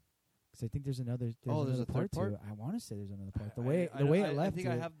again. Because I think there's another. There's another a third part? to it. I want to say there's another part. The I- way I- the way I- it left. I think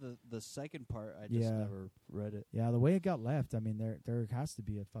it, I have the second part. I just Yeah. never read it. Yeah, the way it got left. I mean, there has to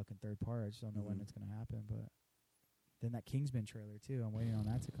be a fucking third part. I just don't know when Mhm. it's gonna happen. But then that Kingsman trailer too. I'm waiting on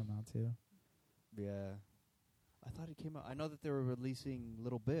that to come out too. Yeah, I thought it came out. I know that they were releasing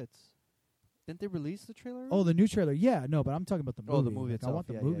little bits. Didn't they release the trailer? Oh, the new trailer. Yeah, no, but I'm talking about the movie. Oh, the movie Like, I itself. want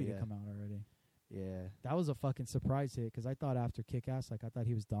the Yeah, movie yeah, to yeah. come out already. yeah. That was a fucking surprise hit because I thought after Kick-Ass, like I thought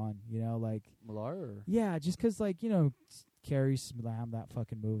he was done. Like Millar. Or? yeah, just 'cause like Carrie slammed that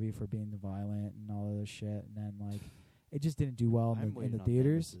fucking movie for being violent and all of this shit, and then like it just didn't do well I'm in waiting the on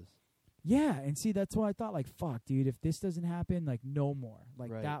theaters. Nemesis. Yeah, and see that's why I thought like fuck, dude, if this doesn't happen, like no more. Like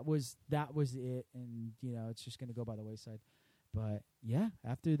Right. that was it, and it's just gonna go by the wayside. But yeah,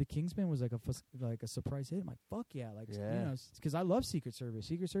 after the Kingsman was like a surprise hit, I'm like fuck yeah, like Yeah. because I love Secret Service.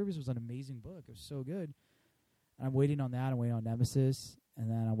 Secret Service was an amazing book. It was so good. And I'm waiting on that. I'm waiting on Nemesis, and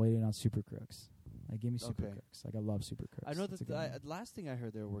then I'm waiting on Super Crooks. Like give me Super Okay. Crooks. Like I love Super Crooks. I know It's that a good one. last thing I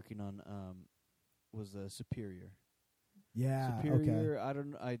heard they were working on was Superior. Yeah. Superior. Okay. I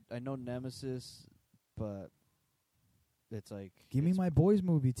don't. I know Nemesis, but it's like Give me it's- my boys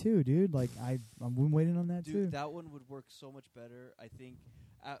movie too, dude. Like I'm waiting on that Dude, too. that one would work so much better. I think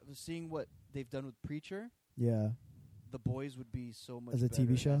seeing what they've done with Preacher, Yeah. The Boys would be so much As a better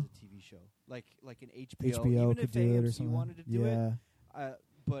TV show? As a TV show, like an HBO. HBO Even could if do it or AMC something. wanted to do yeah. it,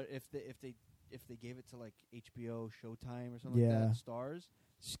 but if they gave it to like HBO, Showtime, or something like Yeah. that, Stars,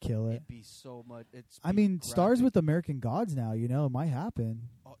 Just kill it. it'd be so much. I mean, Stars with American Gods now. It might happen.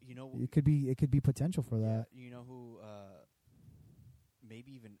 Oh, you know, It could be potential for yeah, that. you know who?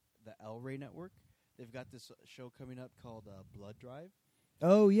 Maybe even the El Rey Network. They've got this show coming up called Blood Drive.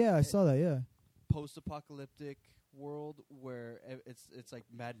 Oh yeah, I saw that. Yeah. Post-apocalyptic world where it's like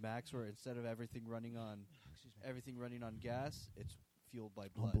Mad Max, where instead of everything running on gas, it's fueled by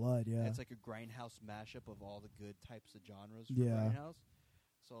blood. Blood. Yeah. And it's like a Grindhouse mashup of all the good types of genres for Yeah. Grindhouse.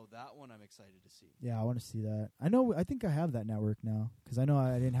 So that one I'm excited to see. Yeah, I want to see that. I think I have that network now because I know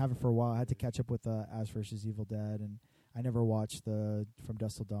I didn't have it for a while. I had to catch up with Ash vs. Evil Dead, and I never watched the From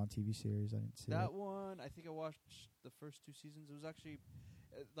Dusk Till Dawn TV series. I didn't see That it. one, I think I watched the first 2 seasons. It was actually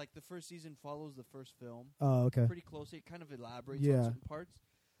like the first season follows the first film Oh, okay. pretty closely. It kind of elaborates Yeah. on certain parts,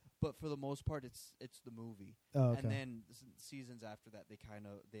 but for the most part, it's the movie. Oh, okay. And then seasons after that,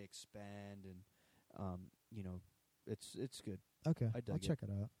 they expand, and it's good. Okay, I dug I'll it. check it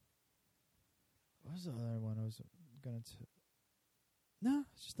out. What was the other one I was gonna? No,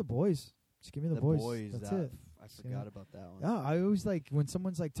 it's just The Boys. Just give me the boys. That's it. I forgot about that one. Yeah, I always like when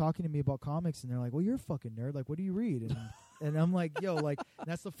someone's like talking to me about comics and they're like, "Well, you're a fucking nerd. Like, what do you read?" And and I'm like, "Yo, like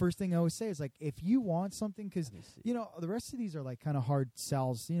that's the first thing I always say is like, if you want something, because Let me see. the rest of these are like kind of hard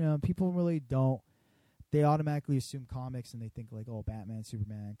sells. People really don't. They automatically assume comics and they think like, oh, Batman,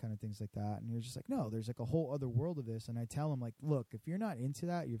 Superman, kind of things like that. And you're just like, no, there's like a whole other world of this. And I tell them like, look, if you're not into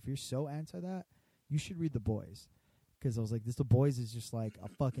that, if you're so anti that, you should read The Boys. Because I was like, The Boys is just like a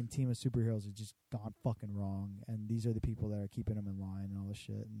fucking team of superheroes who just gone fucking wrong. And these are the people that are keeping them in line and all this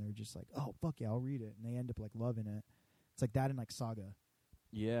shit. And they're just like, oh, fuck yeah, I'll read it. And they end up like loving it. It's like that and like Saga.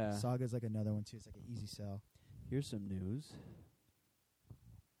 Yeah. Saga's like another one too. It's like an easy sell. Here's some news.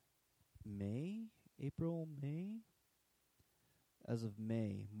 April, May. As of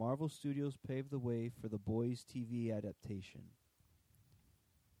May, Marvel Studios paved the way for The Boys TV adaptation.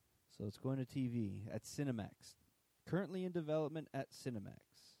 So it's going to TV at Cinemax. Currently in development at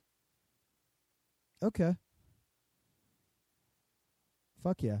Cinemax. Okay.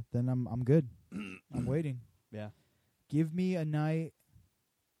 Fuck yeah. Then I'm good. I'm waiting. Yeah. Give me a night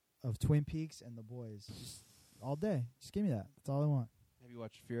of Twin Peaks and The Boys. Just all day. Just give me that. That's all I want. Have you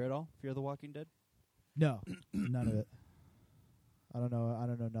watched Fear at all? Fear the Walking Dead? No. None of it. I don't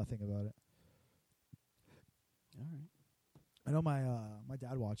know nothing about it. All right. I know my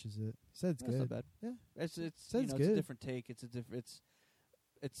dad watches it. He said it's That's good. not bad. Yeah. It's Says it's it's a good. different take. It's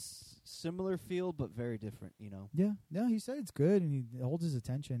similar feel but very different, Yeah. No, he said it's good and he holds his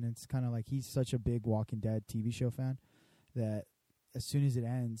attention. It's kind of like he's such a big Walking Dead TV show fan that as soon as it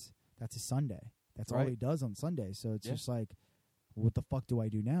ends, that's a Sunday. That's all Right. he does on Sunday. So it's Yeah. just like what the fuck do I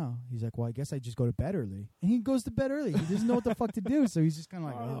do now? He's like, well, I guess I just go to bed early. And he goes to bed early. He doesn't know what the fuck to do. So he's just kind of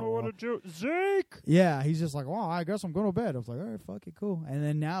like, I don't oh, know what well. to do. Zeke! Yeah, he's just like, well, I guess I'm going to bed. I was like, all right, fuck it, cool. And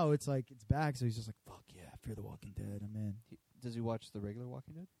then now it's like, it's back. So he's just like, fuck yeah, Fear the Walking Dead. I'm in. Does he watch the regular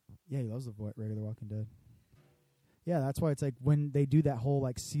Walking Dead? Yeah, he loves the regular Walking Dead. Yeah, that's why it's like when they do that whole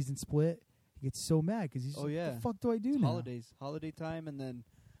like season split, he gets so mad because he's Oh, like, yeah. what the fuck do I do It's now? holiday time, and then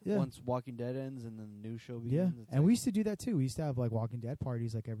Yeah. once Walking Dead ends, and then the new show Yeah, begins. it's and like- we used to do that too. We used to have like Walking Dead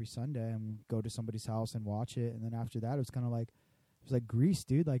parties like every Sunday, and we'd go to somebody's house and watch it. And then after that, it was kind of like it was like Grease,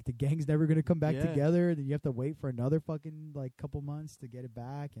 dude. Like the gang's never gonna come back Yeah. together. Then you have to wait for another fucking like couple months to get it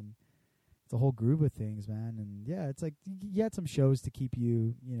back, and it's a whole groove of things, man. And yeah, it's like you had some shows to keep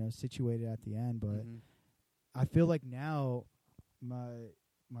you, situated at the end, but Mhm. I feel like now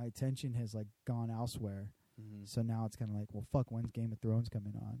my attention has like gone elsewhere. Mhm. So now it's kind of like, well, fuck, when's Game of Thrones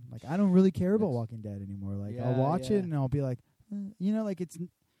coming on? Like, I don't really care about Next- Walking Dead anymore. Like, Yeah, I'll watch yeah. it and I'll be like, like it's.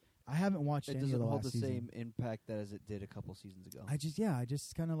 I haven't watched It any doesn't of the hold last the season. same impact that as it did a couple seasons ago. I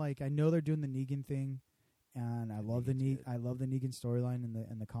just kind of like I know they're doing the Negan thing, and I The love the Negan's good. I love the Negan storyline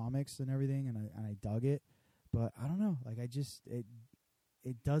in the comics and everything, and I dug it, but I don't know, like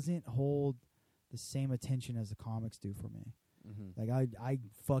it doesn't hold the same attention as the comics do for me. Mm-hmm. Like I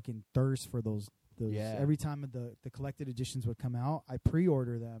fucking thirst for those. Yeah. Every time the collected editions would come out, I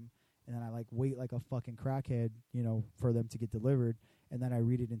pre-order them, and then I like wait like a fucking crackhead, for them to get delivered, and then I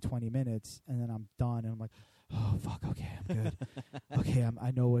read it in 20 minutes, and then I'm done, and I'm like, oh fuck, okay, I'm good. Okay,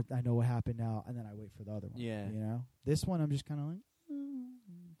 I know what happened now, and then I wait for the other one. Yeah. This one I'm just kind of like,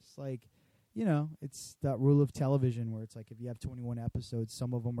 it's like, it's that rule of television where it's like if you have 21 episodes,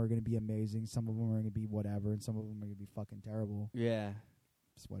 some of them are going to be amazing, some of them are going to be whatever, and some of them are going to be fucking terrible. Yeah.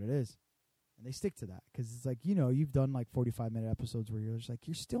 It's what it is. And they stick to that because it's like, you've done like 45-minute episodes where you're just like,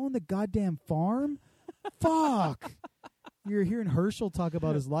 you're still on the goddamn farm? Fuck. You're hearing Herschel talk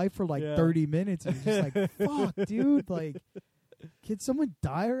about his life for like Yeah. 30 minutes and you're just like, fuck, dude. Like, can someone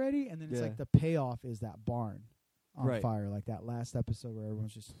die already? And then it's Yeah. like the payoff is that barn on Right. fire. Like that last episode where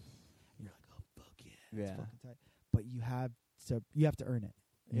everyone's just, you're like, oh, fuck yeah. It's Yeah. fucking tight. But you have to earn it.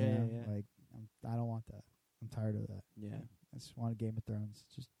 you Yeah, know? yeah. Like, I don't want that. I'm tired of that. Yeah. I just want a Game of Thrones.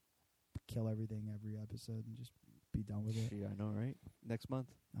 Just kill everything every episode and just be done with it. Yeah, I know, right? Next month.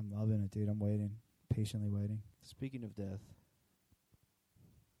 I'm loving it, dude. I'm waiting, patiently waiting. Speaking of death,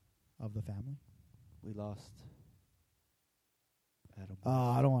 Of the family. we lost Adam.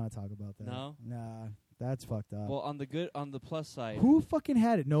 Oh, I don't want to talk about that. No? Nah, that's fucked up. Well, on the plus side, Who fucking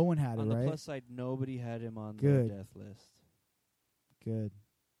had it? No one had it, on the right? plus side, nobody had him on Good. the death list. Good.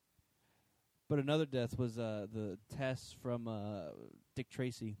 But another death was the Tess from Dick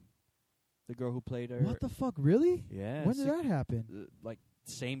Tracy, the girl who played her. What the fuck? Really? Yeah. When did that happen? Like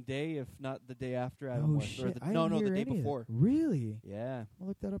same day, if not the day after Adam Oh West. Or shit! the, I no, didn't the hear day any of that. before. Really? Yeah. I'll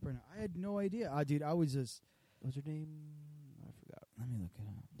look that up right now. I had no idea. Dude, I was just. What's her name? I forgot. Let me look it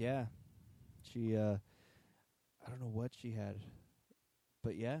up. Yeah. She I don't know what she had.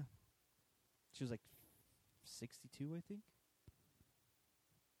 But yeah. She was like 62, I think.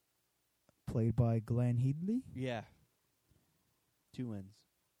 Played by Glenn Headley. Yeah. 2 ends.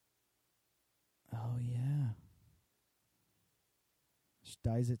 Oh yeah. She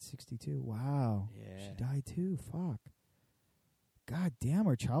dies at 62. Wow. Yeah. She died too. Fuck. God damn,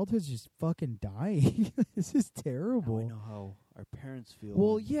 our childhood's just fucking dying. This is Now terrible. I know how our parents feel.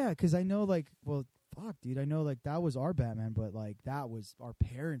 Well, yeah, 'cause I know, like, fuck, dude. I know, like, that was our Batman, but, like, that was our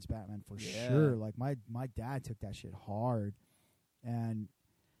parents' Batman for Yeah. sure. Like, my dad took that shit hard. And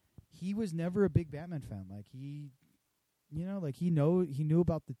he was never a big Batman fan. Like, he knew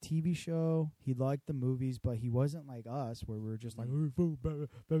about the TV show. He liked the movies, but he wasn't like us, where we were just like, "Oh, fuck,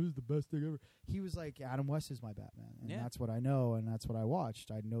 Batman's the best thing ever." He was like, Adam West is my Batman, and Yeah. that's what I know, and that's what I watched.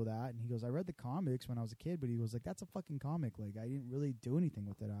 I know that, and he goes, I read the comics when I was a kid, but he was like, that's a fucking comic. Like, I didn't really do anything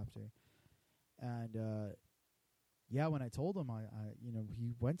with it after. And yeah, when I told him, I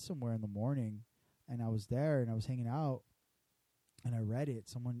he went somewhere in the morning, and I was there, and I was hanging out, and I read it.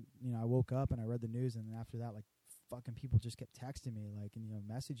 Someone, I woke up and I read the news, and then after that, like, fucking people just kept texting me, like, and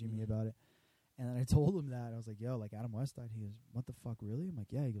messaging me about it. And then I told him that. I was like, yo, like, Adam West died. He goes, what the fuck, really? I'm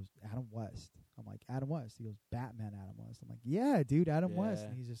like, yeah. He goes, Adam West. I'm like, Adam West. He goes, Batman Adam West. I'm like, yeah, dude, Adam West. Yeah.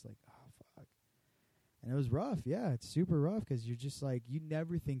 And he's just like, oh, fuck. And it was rough. Yeah, it's super rough because you're just like, you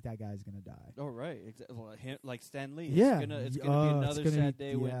never think that guy's going to die. Oh, right. Well, like Stan Lee. Yeah. It's Oh, gonna be it's another gonna sad be-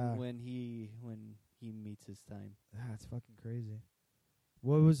 day yeah. when he meets his time. That's fucking crazy.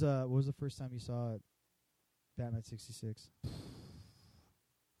 What was the first time you saw Batman 66?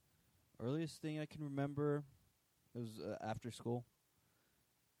 Earliest thing I can remember, it was after school.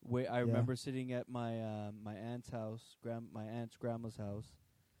 I Yeah. remember sitting at my my aunt's house, my aunt's grandma's house,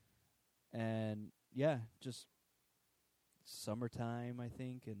 and just summertime, I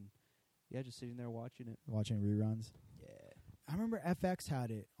think, and just sitting there watching it. Watching reruns. Yeah. I remember FX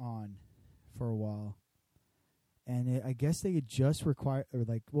had it on for a while, and I guess they had just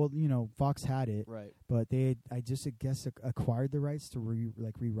Fox had it, Right. but I guess acquired the rights to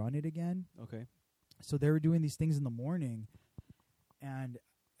rerun it again. Okay. So they were doing these things in the morning, and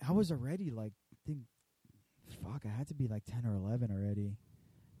I was already I had to be like 10 or 11 already.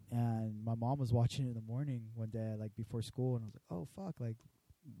 And my mom was watching it in the morning one day, like before school, and I was like, "Oh fuck, like,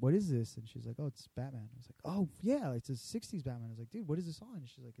 what is this?" And she's like, "Oh, it's Batman." I was like, "Oh yeah, it's a '60s Batman." I was like, "Dude, what is this on?" And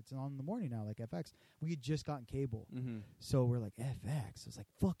she's like, "It's on in the morning now, like FX." We had just gotten cable, so we're like, FX. I was like,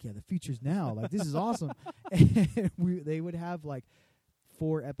 "Fuck yeah, the future's now! Like, this is awesome." And they would have like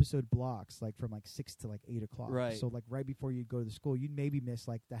 4 episode blocks, like from like 6 to like 8 o'clock. Right. So like right before you go to school, you'd maybe miss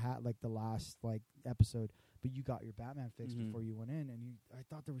like the last like episode, but you got your Batman fix before you went in, and I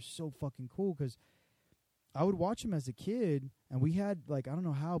thought they were so fucking cool because I would watch them as a kid, and we had like, I don't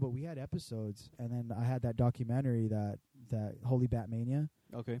know how, but we had episodes, and then I had that documentary that Holy Batmania,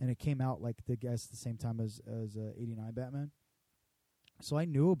 Okay. and it came out like the same time as '89 Batman. So I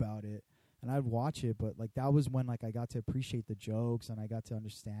knew about it, and I'd watch it, but like that was when like I got to appreciate the jokes and I got to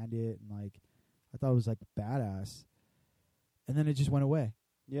understand it, and like I thought it was like badass. And then it just went away.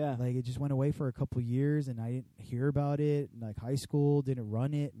 Yeah. Like it just went away for a couple years, and I didn't hear about it. And like high school didn't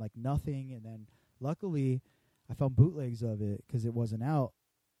run it, like nothing. And then luckily, I found bootlegs of it because it wasn't out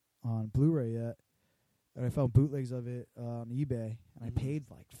on Blu-ray yet. And I found bootlegs of it on eBay, and I paid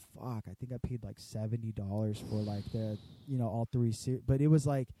like I think I paid like $70 for like the all 3 series. But it was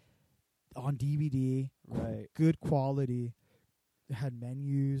like on DVD, Right. good quality. It had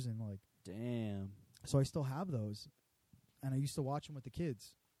menus and like. Damn. So I still have those, and I used to watch them with the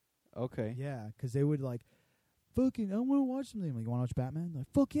kids. Okay. Yeah, because they would like, fucking, I want to watch something. I'm like, you want to watch Batman? Like,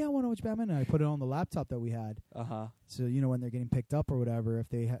 fuck yeah, I want to watch Batman. And I put it on the laptop that we had. So when they're getting picked up or whatever, if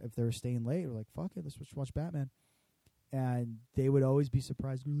they're staying late, we're like, fuck it, let's watch Batman. And they would always be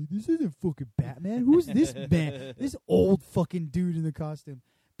surprised. We're like, this isn't fucking Batman. Who's this man? This old fucking dude in the costume.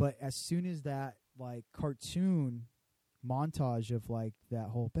 But as soon as that like cartoon montage of like that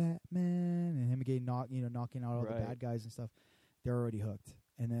whole Batman and him getting knocking out all the bad guys and stuff, they're already hooked.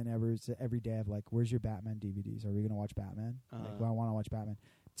 And then every day of like, where's your Batman DVDs? Are we gonna watch Batman? Like, well, I want to watch Batman.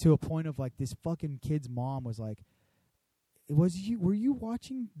 To a point of like, this fucking kid's mom was like, were you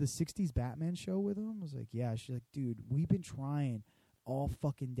watching the '60s Batman show with him? I was like, yeah. She's like, dude, we've been trying all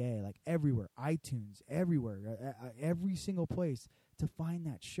fucking day, like everywhere, iTunes, everywhere, every single place to find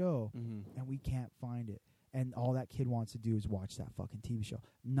that show, and we can't find it. And all that kid wants to do is watch that fucking TV show.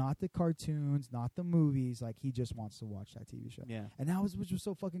 Not the cartoons, not the movies. Like, he just wants to watch that TV show. Yeah. And that was which was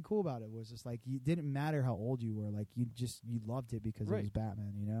so fucking cool about it. Was just like, it didn't matter how old you were. Like, you loved it because it was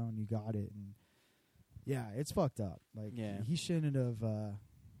Batman, and you got it. And yeah, it's fucked up. Like, he shouldn't have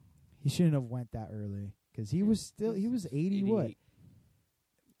went that early because he was 80 what?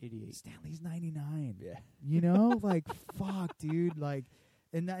 88. Stanley's 99. Yeah. Like, fuck, dude. Like,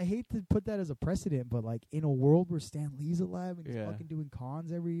 and I hate to put that as a precedent, but like in a world where Stan Lee's alive and he's fucking doing cons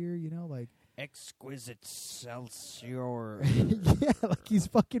every year, like exquisite Excelsior. yeah, like he's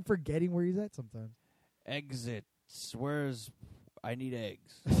fucking forgetting where he's at sometimes. Exit. Where's I need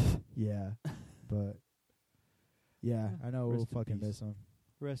eggs. Yeah, but yeah, I know we'll fucking peace. miss him.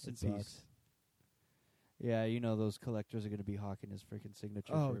 Rest in It peace. sucks. Yeah, those collectors are going to be hawking his freaking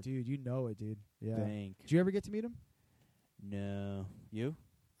signature. Oh, for dude, you know it, dude. Yeah. bank. Did you ever get to meet him? No. You?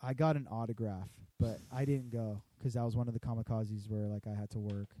 I got an autograph, but I didn't go because that was one of the kamikazes where like I had to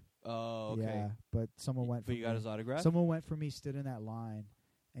work. Oh, okay. Yeah, but someone went. But you got his autograph? Someone went for me, stood in that line,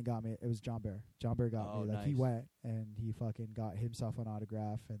 and got me. It was John Bear. John Bear got me. Like, he nice. went and he fucking got himself an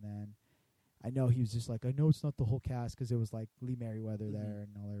autograph, and then I know he was just like, I know it's not the whole cast because it was like Lee Merriweather there and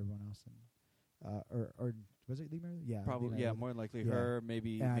all everyone else, and or was it Lee Merriweather? Yeah, Probably. Lee Yeah, Merriweather. more than likely Yeah. her.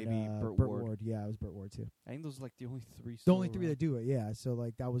 Maybe And, Burt Ward. Yeah, it was Burt Ward too. I think those are like the only 3. The only 3 that do it. Yeah, so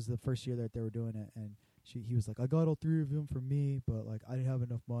like that was the first year that they were doing it, and he was like, I got all 3 of them for me, but like I didn't have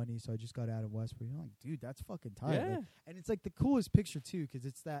enough money, so I just got Adam West for you. I'm like, dude, that's fucking tight. Yeah. Like, and it's like the coolest picture too, because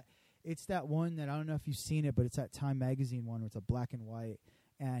it's that one that I don't know if you've seen it, but it's that Time magazine one where it's a black and white,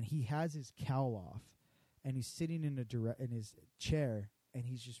 and he has his cowl off, and he's sitting in his chair, and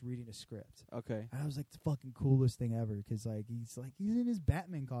he's just reading a script. Okay. And I was like, the fucking coolest thing ever, because like he's in his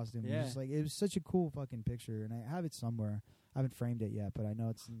Batman costume. Yeah. Just, like, it was such a cool fucking picture, and I have it somewhere. I haven't framed it yet, but I know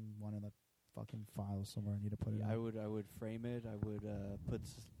it's in one of the fucking files somewhere. I need to put it. I in. would frame it. I would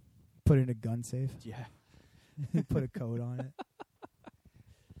Put it in a gun safe. yeah. Put a code on it.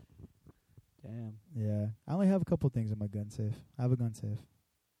 Damn. Yeah, I only have a couple things in my gun safe. I have a gun safe.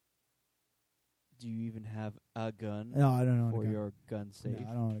 Do you even have a gun No, I don't own for a gun. your gun safe? No,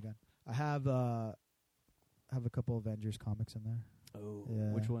 I don't own a gun. I have a couple Avengers comics in there. Oh,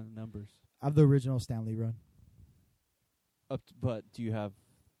 Yeah. which one numbers? I have the original Stan Lee run. But do you have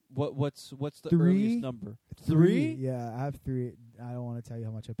what's the 3? earliest number? 3? Yeah, I have 3. I don't want to tell you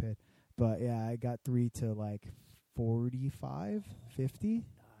how much I paid, but yeah, I got 3 to like 45, 50. Nice.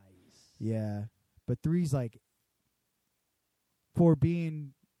 Yeah, but 3's like, for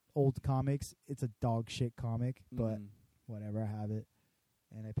being old comics, it's a dog shit comic, but Mm. whatever, I have it,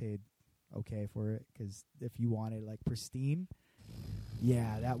 and I paid okay for it, because if you wanted like pristine,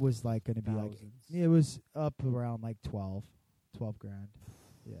 yeah, that was like going to be like, Thousands. it was up around like 12 grand.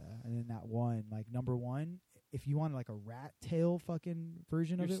 Yeah, and then that one, like number 1, if you wanted like a rat tail fucking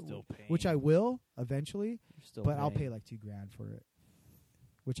version You're of it, still paying. which I will eventually, You're still but I'll pay paying. like 2 grand for it,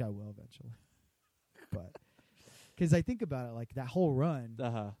 which I will eventually. But because I think about it, like that whole run,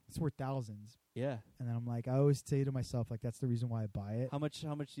 it's worth thousands, Yeah. and then I'm like, I always say to myself, like, that's the reason why I buy it. How much do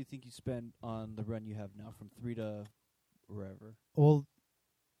you think you spend on the run you have now from 3 to wherever? Well,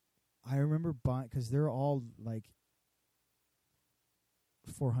 I remember buying, because they're all like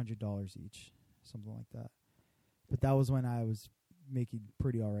 $400 each, something like that. But that was when I was making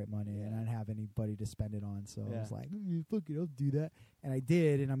pretty all right money, and I didn't have anybody to spend it on. So I was Yeah. like, fuck it, I'll do that. And I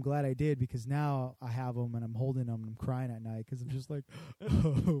did, and I'm glad I did, because now I have them, and I'm holding them, and I'm crying at night, because I'm just like,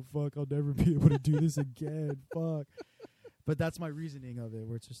 oh, fuck, I'll never be able to do this again. Fuck. But that's my reasoning of it,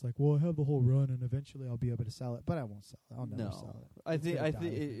 where it's just like, well, I have the whole run, and eventually I'll be able to sell it. But I won't sell it. I'll never sell it. I It's think gonna die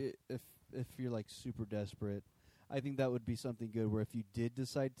with me. if you're like super desperate, I think that would be something good. Where if you did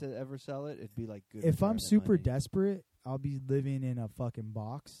decide to ever sell it, it'd be like good. If I'm retirement super money. desperate, I'll be living in a fucking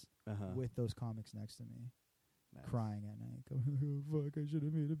box Uh-huh. with those comics next to me, Nice. crying at night, going, oh, fuck, I should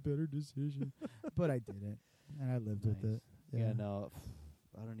have made a better decision. But I didn't, and I lived with Nice. it. Yeah, no,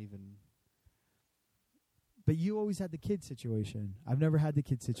 I don't even. But you always had the kid situation. I've never had the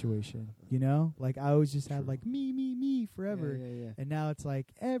kid situation, you know? Like, I always just had, True. like, me forever. Yeah. And now it's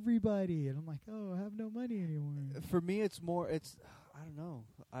like, everybody. And I'm like, oh, I have no money anymore. For me, it's more. It's I don't know.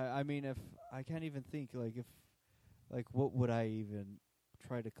 I mean, if I can't even think what would I even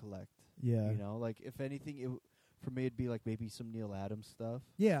try to collect? Yeah. You know, like if anything, for me it'd be like maybe some Neil Adams stuff.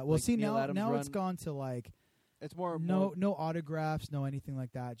 Yeah, well, Like see, Neil now Adams it's run- gone to, like, It's more no autographs, no anything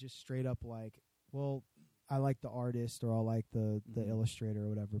like that. Just straight up like, well, I like the artist or I like the Mhm. illustrator or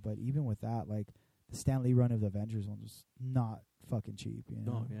whatever. But even with that, like the Stan Lee run of the Avengers one was not fucking cheap. You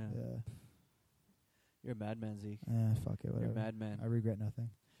know? No, yeah. You're a madman, Zeke. Fuck it, You're whatever. a madman. I regret nothing.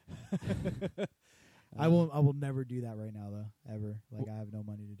 I will never do that right now though, ever. Like I have no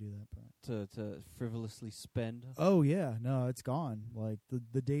money to do that. But to frivolously spend. oh yeah, no, it's gone. Like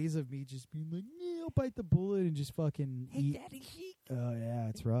the days of me just being like, yeah, I'll bite the bullet and just fucking eat. Daddy Zeke, Oh yeah,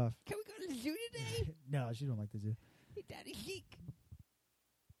 it's rough. can we go to the zoo today? No, she don't like the zoo. Hey, Daddy Zeke,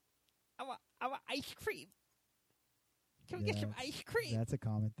 I want ice cream. Can we get Yeah, some ice cream? That's a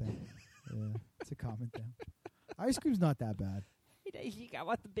common thing. Yeah, it's a common thing. Ice cream's not that bad. Hey, Daddy Zeke, I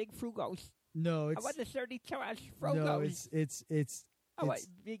want the big frugos. No, I it's want the 32 ounce frugos. no, it's I want it's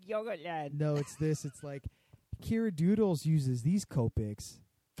big yogurt land. no, it's this. It's like Kira Doodles uses these Copics.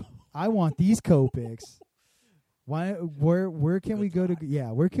 I want these Copics. Why? Where can we go to?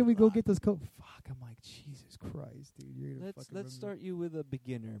 Yeah, where can we go get those Fuck! I'm like, Jesus Christ, dude. You're gonna Let's fucking rub me- start you with a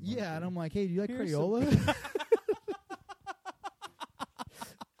beginner. Yeah, and Marker. I'm like, hey, do you like Here's some- Crayola?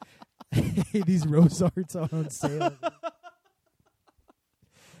 Hey, these rose arts are on sale.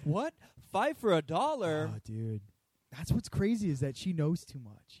 What? 5 for $1? Oh, dude, that's what's crazy is that she knows too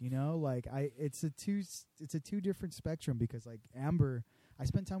much. You know, like it's a two different spectrum because like Amber, I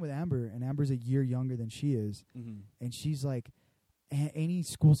spent time with Amber, and Amber's a year younger than she is, Mm-hmm. and she's like, any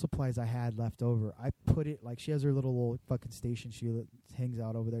school supplies I had left over, I put it like she has her little fucking station. She hangs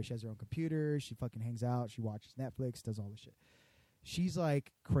out over there. She has her own computer. She fucking hangs out. She watches Netflix, does all this shit. She's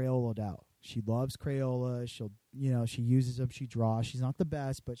like Crayola'd out. She loves Crayola. She'll, she uses them. She draws. She's not the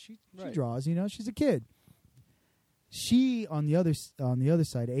best, but she Right. draws. She's a kid. She on the other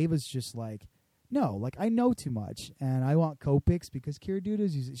side, Ava's just like, no, like I know too much, and I want Copics because Kira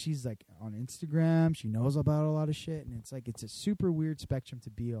Doodles. She's like on Instagram. She knows about a lot of shit, and it's like it's a super weird spectrum to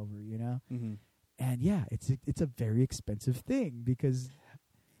be over, Mm-hmm. And yeah, it's a very expensive thing because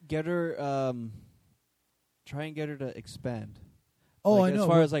Get her. Try and get her to expand. oh, Like, I know. As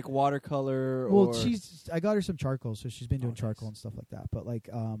far as like watercolor. Well, or I got her some charcoal, so she's been doing Oh, charcoal nice. and stuff like that. But like,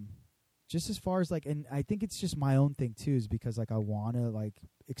 just as far as like, and I think it's just my own thing too, is because like I want to like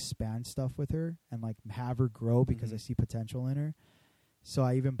expand stuff with her and like have her grow because I Mhm. see potential in her. So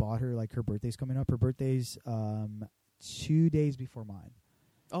I even bought her, like, her birthday's coming up. Her birthday's 2 days before mine.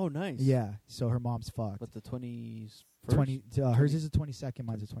 Oh, nice. Yeah, so her mom's fucked. But the 21st? Hers is the 22nd,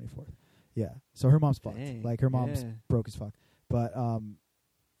 mine's the 24th. Yeah, so her mom's fucked. Dang, Like, her mom's yeah. broke as fuck. But,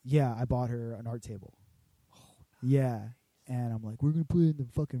 yeah, I bought her an art table. Oh, Yeah, and I'm like, we're going to put it in the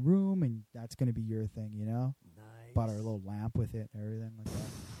fucking room, and that's going to be your thing, you know? Nice. Bought her a little lamp with it and everything like that.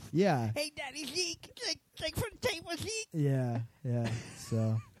 Yeah. Hey, Daddy Zeke, take from the table, Zeke. Yeah, yeah.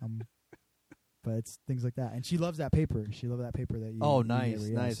 So, but it's things like that. And she loves that paper. She loved that paper that you Oh, you nice, gave her,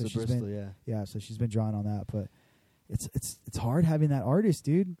 yeah. nice. So The she's Bristol, been, yeah. so she's been drawing on that, but it's hard having that artist,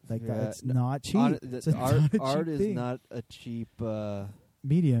 dude. Like Yeah, that, it's no, not cheap. It's not a cheap Art is thing. not a cheap.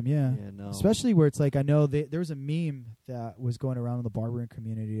 Medium, yeah. Yeah, no. Especially where it's like, I know there was a meme that was going around in the barbering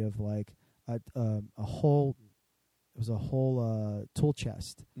community of like a whole tool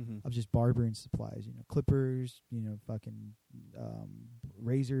chest Mhm. of just barbering supplies, clippers, fucking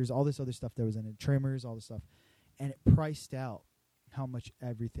razors, all this other stuff that was in it, trimmers, all this stuff, and it priced out how much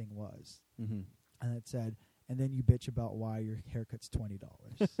everything was, Mhm. and it said, and then you bitch about why your haircut's $20.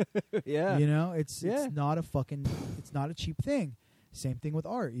 Yeah. It's Yeah. not it's not a cheap thing. Same thing with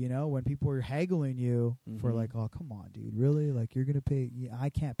art, when people are haggling you for Mhm. like, oh, come on, dude, really? Like, you're gonna pay? I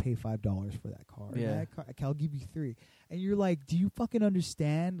can't pay $5 for that card. Yeah. I'll give you $3. And you're like, do you fucking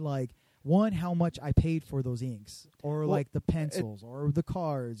understand? Like, one, how much I paid for those inks, or Well, like the pencils, or the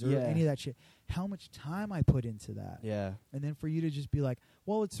cards, or Yeah. any of that shit. How much time I put into that, Yeah. and then for you to just be like,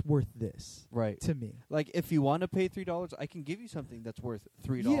 well, it's worth this Right. to me. Like, if you want to pay $3, I can give you something that's worth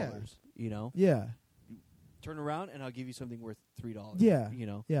 $3. You know, Yeah, turn around and I'll give you something worth $3. Yeah. You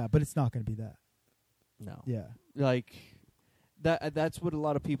know, yeah, but it's not gonna be that. no. Yeah, Like that. That's what a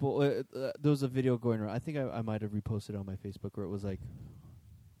lot of people. There was a video going around. I think I might have reposted on my Facebook where it was like,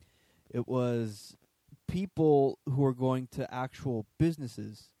 it was people who are going to actual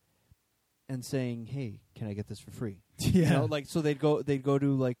businesses and saying, "Hey, can I get this for free?" yeah, You know, like, so they'd go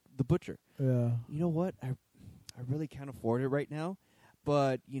to like the butcher. yeah. You know what? I really can't afford it right now,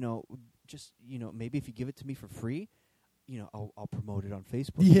 but just maybe if you give it to me for free, I'll promote it on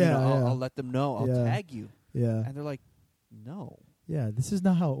Facebook. Yeah, I'll let them know. I'll Yeah. tag you, Yeah, and they're like, no. yeah. This is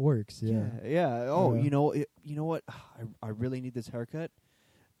not how it works. Yeah, yeah. Oh, Yeah. you know what? I really need this haircut,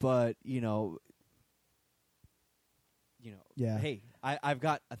 but Yeah. Hey, I've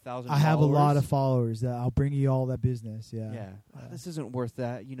got 1,000. I have a lot of followers that I'll bring you all that business. Yeah, Yeah. This isn't worth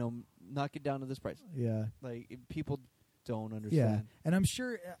that. Knock it down to this price. yeah, Like, people don't yeah. understand. And I'm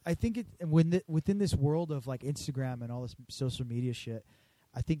sure. I think within this world of like Instagram and all this social media shit,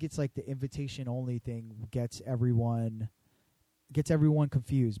 I think it's like the invitation only thing gets everyone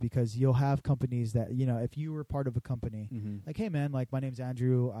confused, because you'll have companies that, if you were part of a company, Mm-hmm. like, hey man, like, my name's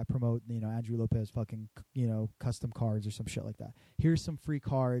Andrew, I promote, Andrew Lopez fucking, custom cards or some shit like that. Here's some free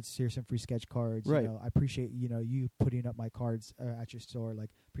cards, here's some free sketch cards. Right. I appreciate, you putting up my cards at your store, like,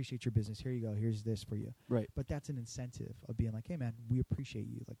 appreciate your business. Here you go. Here's this for you. Right. But that's an incentive of being like, hey man, we appreciate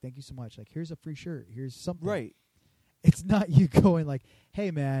you. Like, thank you so much. Like, here's a free shirt. Here's something. Right. It's not you going like, hey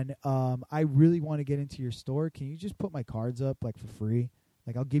man, I really want to get into your store. Can you just put my cards up like for free?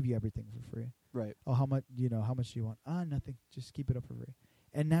 Like, I'll give you everything for free. Right. Oh, how much? How much do you want? Nothing. Just keep it up for free.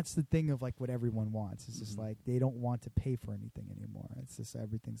 And that's the thing of like what everyone wants. It's just Mhm. like they don't want to pay for anything anymore. It's just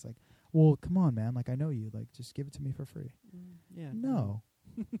everything's like, well, come on, man. Like, I know you. Like, just give it to me for free. Yeah. No,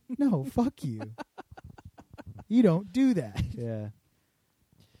 no, fuck you. You don't do that. Yeah.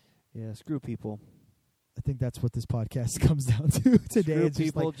 Yeah. Screw people. I think that's what this podcast comes down to today. Screw It's just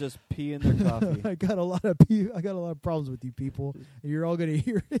people like, just pee in their coffee. I got a lot of problems with you people. And you're all gonna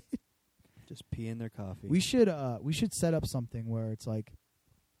hear it. Just pee in their coffee. We should set up something where it's like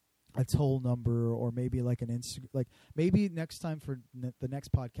a toll number, or maybe like an like maybe next time for the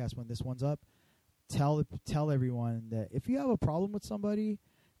next podcast when this one's up, tell everyone that if you have a problem with somebody,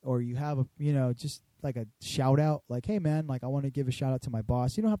 or you have a just like a shout out, like, hey man, like, I want to give a shout out to my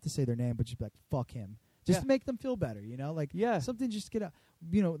boss. You don't have to say their name, but just be like, fuck him. Just Yeah. to make them feel better, like Yeah. something. Just get out,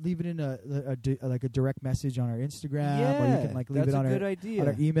 leave it in like a direct message on our Instagram, Yeah. or you can like leave that's it on a our good idea. on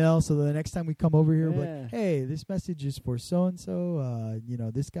our email, so that the next time we come over here, we'll be Yeah. like, hey, this message is for so and so.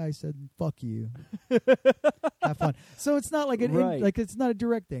 This guy said fuck you. Have fun. So it's not like Right. it's not a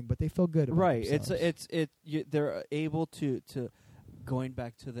direct thing, but they feel good about Right. themselves. They're able to going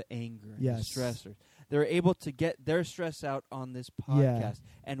back to the anger and Yes. the stressors. They're able to get their stress out on this podcast,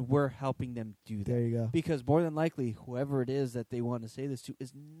 and we're helping them do that. There you go. Because more than likely, whoever it is that they want to say this to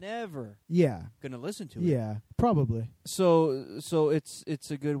is never Yeah. going to listen to it. Yeah. Probably. So it's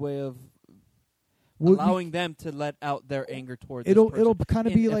a good way of Well, allowing them to let out their anger towards it'll this person kind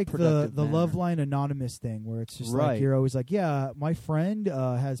of in be a like the productive Love manner. Line Anonymous thing, where it's just Right. like you're always like, yeah, my friend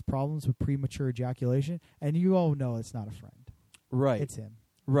has problems with premature ejaculation, and you all know it's not a friend, Right. it's him,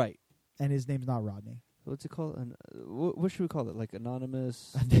 Right. and his name's not Rodney. What's it called? What should we call it? Like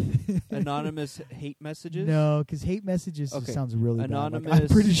anonymous anonymous hate messages? No, because hate messages just Okay. sounds really bad. Like, I'm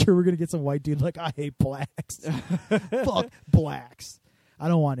Anonymous- pretty sure we're gonna get some white dude like, I hate blacks. Fuck blacks. I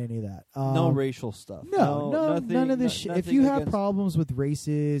don't want any of that. No racial stuff. No, nothing, none of this shit. If nothing you have against- problems with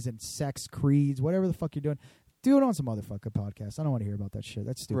races and sex creeds, whatever the fuck you're doing, do it on some motherfucking podcast. I don't want to hear about that shit.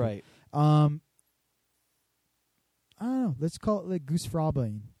 That's stupid. Right. I don't know. Let's call it like goose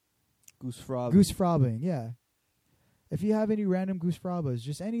frobbing. Goose frog. Goose frobbing, yeah. If you have any random goose frobbas,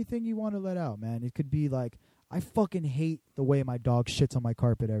 just anything you want to let out, man. It could be like, I fucking hate the way my dog shits on my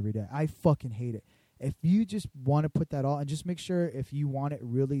carpet every day. I fucking hate it. If you just want to put that all, and just make sure if you want it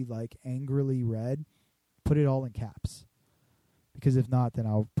really like angrily read, put it all in caps. Because if not, then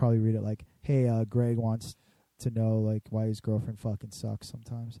I'll probably read it like, hey, Greg wants to know like why his girlfriend fucking sucks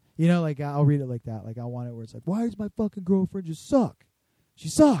sometimes. You know, like I'll read it like that. Like I want it where it's like, why does my fucking girlfriend just suck? She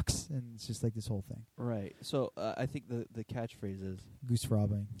sucks. And it's just like this whole thing. Right. So I think the catchphrase is Goose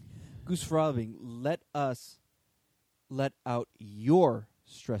frobbing. goose frobbing. Let us let out your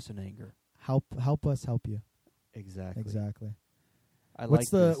stress and anger. Help us help you. Exactly. Exactly. I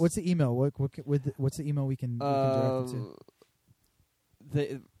What's like the this. what's the email? What's the email we can direct it to?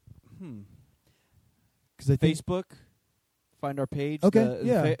 The 'Cause I think Facebook. Find our page. Okay,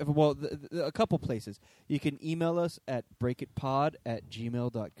 yeah. A couple places. You can email us at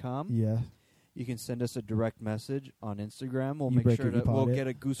breakitpod@gmail.com. yeah. You can send us a direct message on Instagram. We'll You make break sure it, you that we'll pod it. get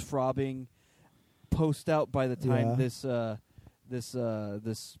a goose frobbing post out by the time Yeah. this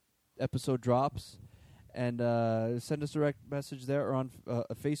episode drops, and send us a direct message there or on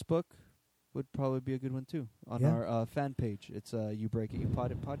Facebook. Would probably be a good one too on Yeah. our fan page. It's You Break It, You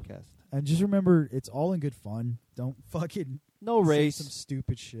Pod It podcast. And just remember, it's all in good fun. Don't fucking No say race. some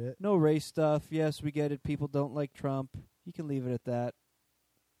stupid shit. No race stuff. Yes, we get it. People don't like Trump. You can leave it at that.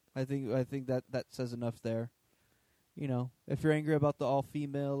 I think that says enough there. You know, if you're angry about the all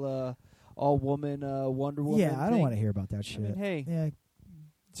female, all woman Wonder Woman, Yeah, I don't thing, want to hear about that shit. I mean, hey, yeah,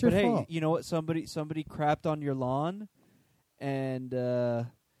 it's your but hey, fault. you know what? Somebody crapped on your lawn, and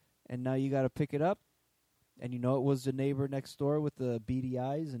now you got to pick it up, and you know it was the neighbor next door with the beady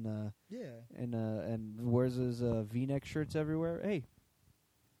eyes and wears his V-neck shirts everywhere. Hey,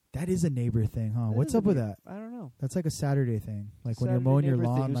 that is a neighbor thing, huh? that What's is a up with neighbor- that? I don't know. That's like a Saturday thing. Like when you're Saturday mowing your neighbor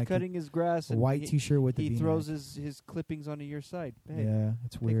thing. lawn, He was like cutting his grass, a and white he, T-shirt with the he V-neck. throws his clippings onto your side. Hey, Yeah,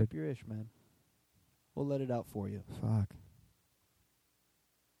 it's pick weird. up your ish, man. We'll let it out for you. Fuck.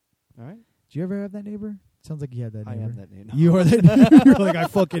 All right. Did you ever have that neighbor? Sounds like you had that I neighbor. am that neighbor. You are that neighbor. You're like, I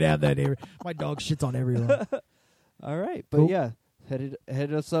fucking have that neighbor. My dog shits on everyone. All right, but Cool. yeah,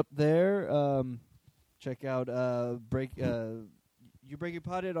 head us up there. Check out You Break It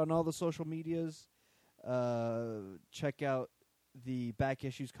Potted on all the social medias. Check out the Back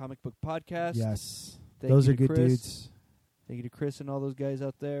Issues Comic Book Podcast. Yes. Thank Those you are to good Chris. dudes. Thank you to Chris and all those guys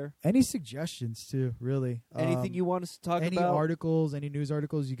out there. Any suggestions too, really? Anything you want us to talk any about? articles, any news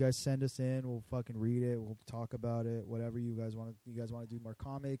articles you guys send us in, we'll fucking read it. We'll talk about it. Whatever you guys want to do more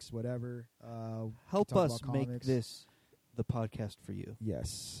comics, whatever. Help talk us about make comics. this the podcast for you.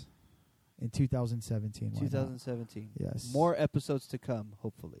 Yes. In 2017. why not? 2017. Yes. More episodes to come,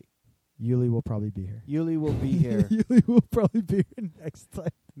 hopefully. Yuli will probably be here. Yuli will be here. Yuli will probably be here next time.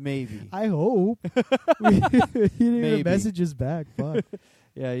 Maybe. I hope. He didn't Maybe. even message us back. Fuck.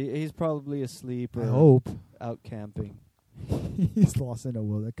 Yeah, he's probably asleep I or hope. out camping. He's lost in a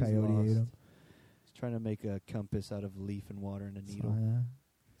will. That He's coyote ate lost. him. He's trying to make a compass out of leaf and water and a So, needle. yeah.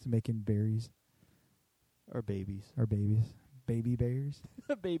 He's making berries Or babies. or babies. Baby bears.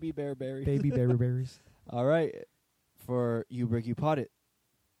 Baby bear berry. Baby bear berries. All right. For You Break You Pot It.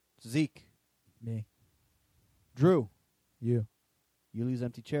 Zeke. Me. Drew. You. Yuli's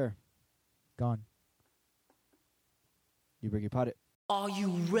empty chair. Gone. You Break You Pot It. Are you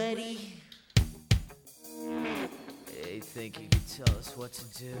ready? You think you could tell us what to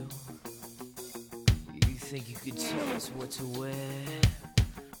do? You think you could tell us what to wear?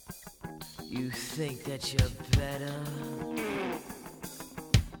 You think that you're better?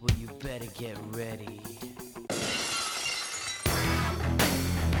 Well, you better get ready.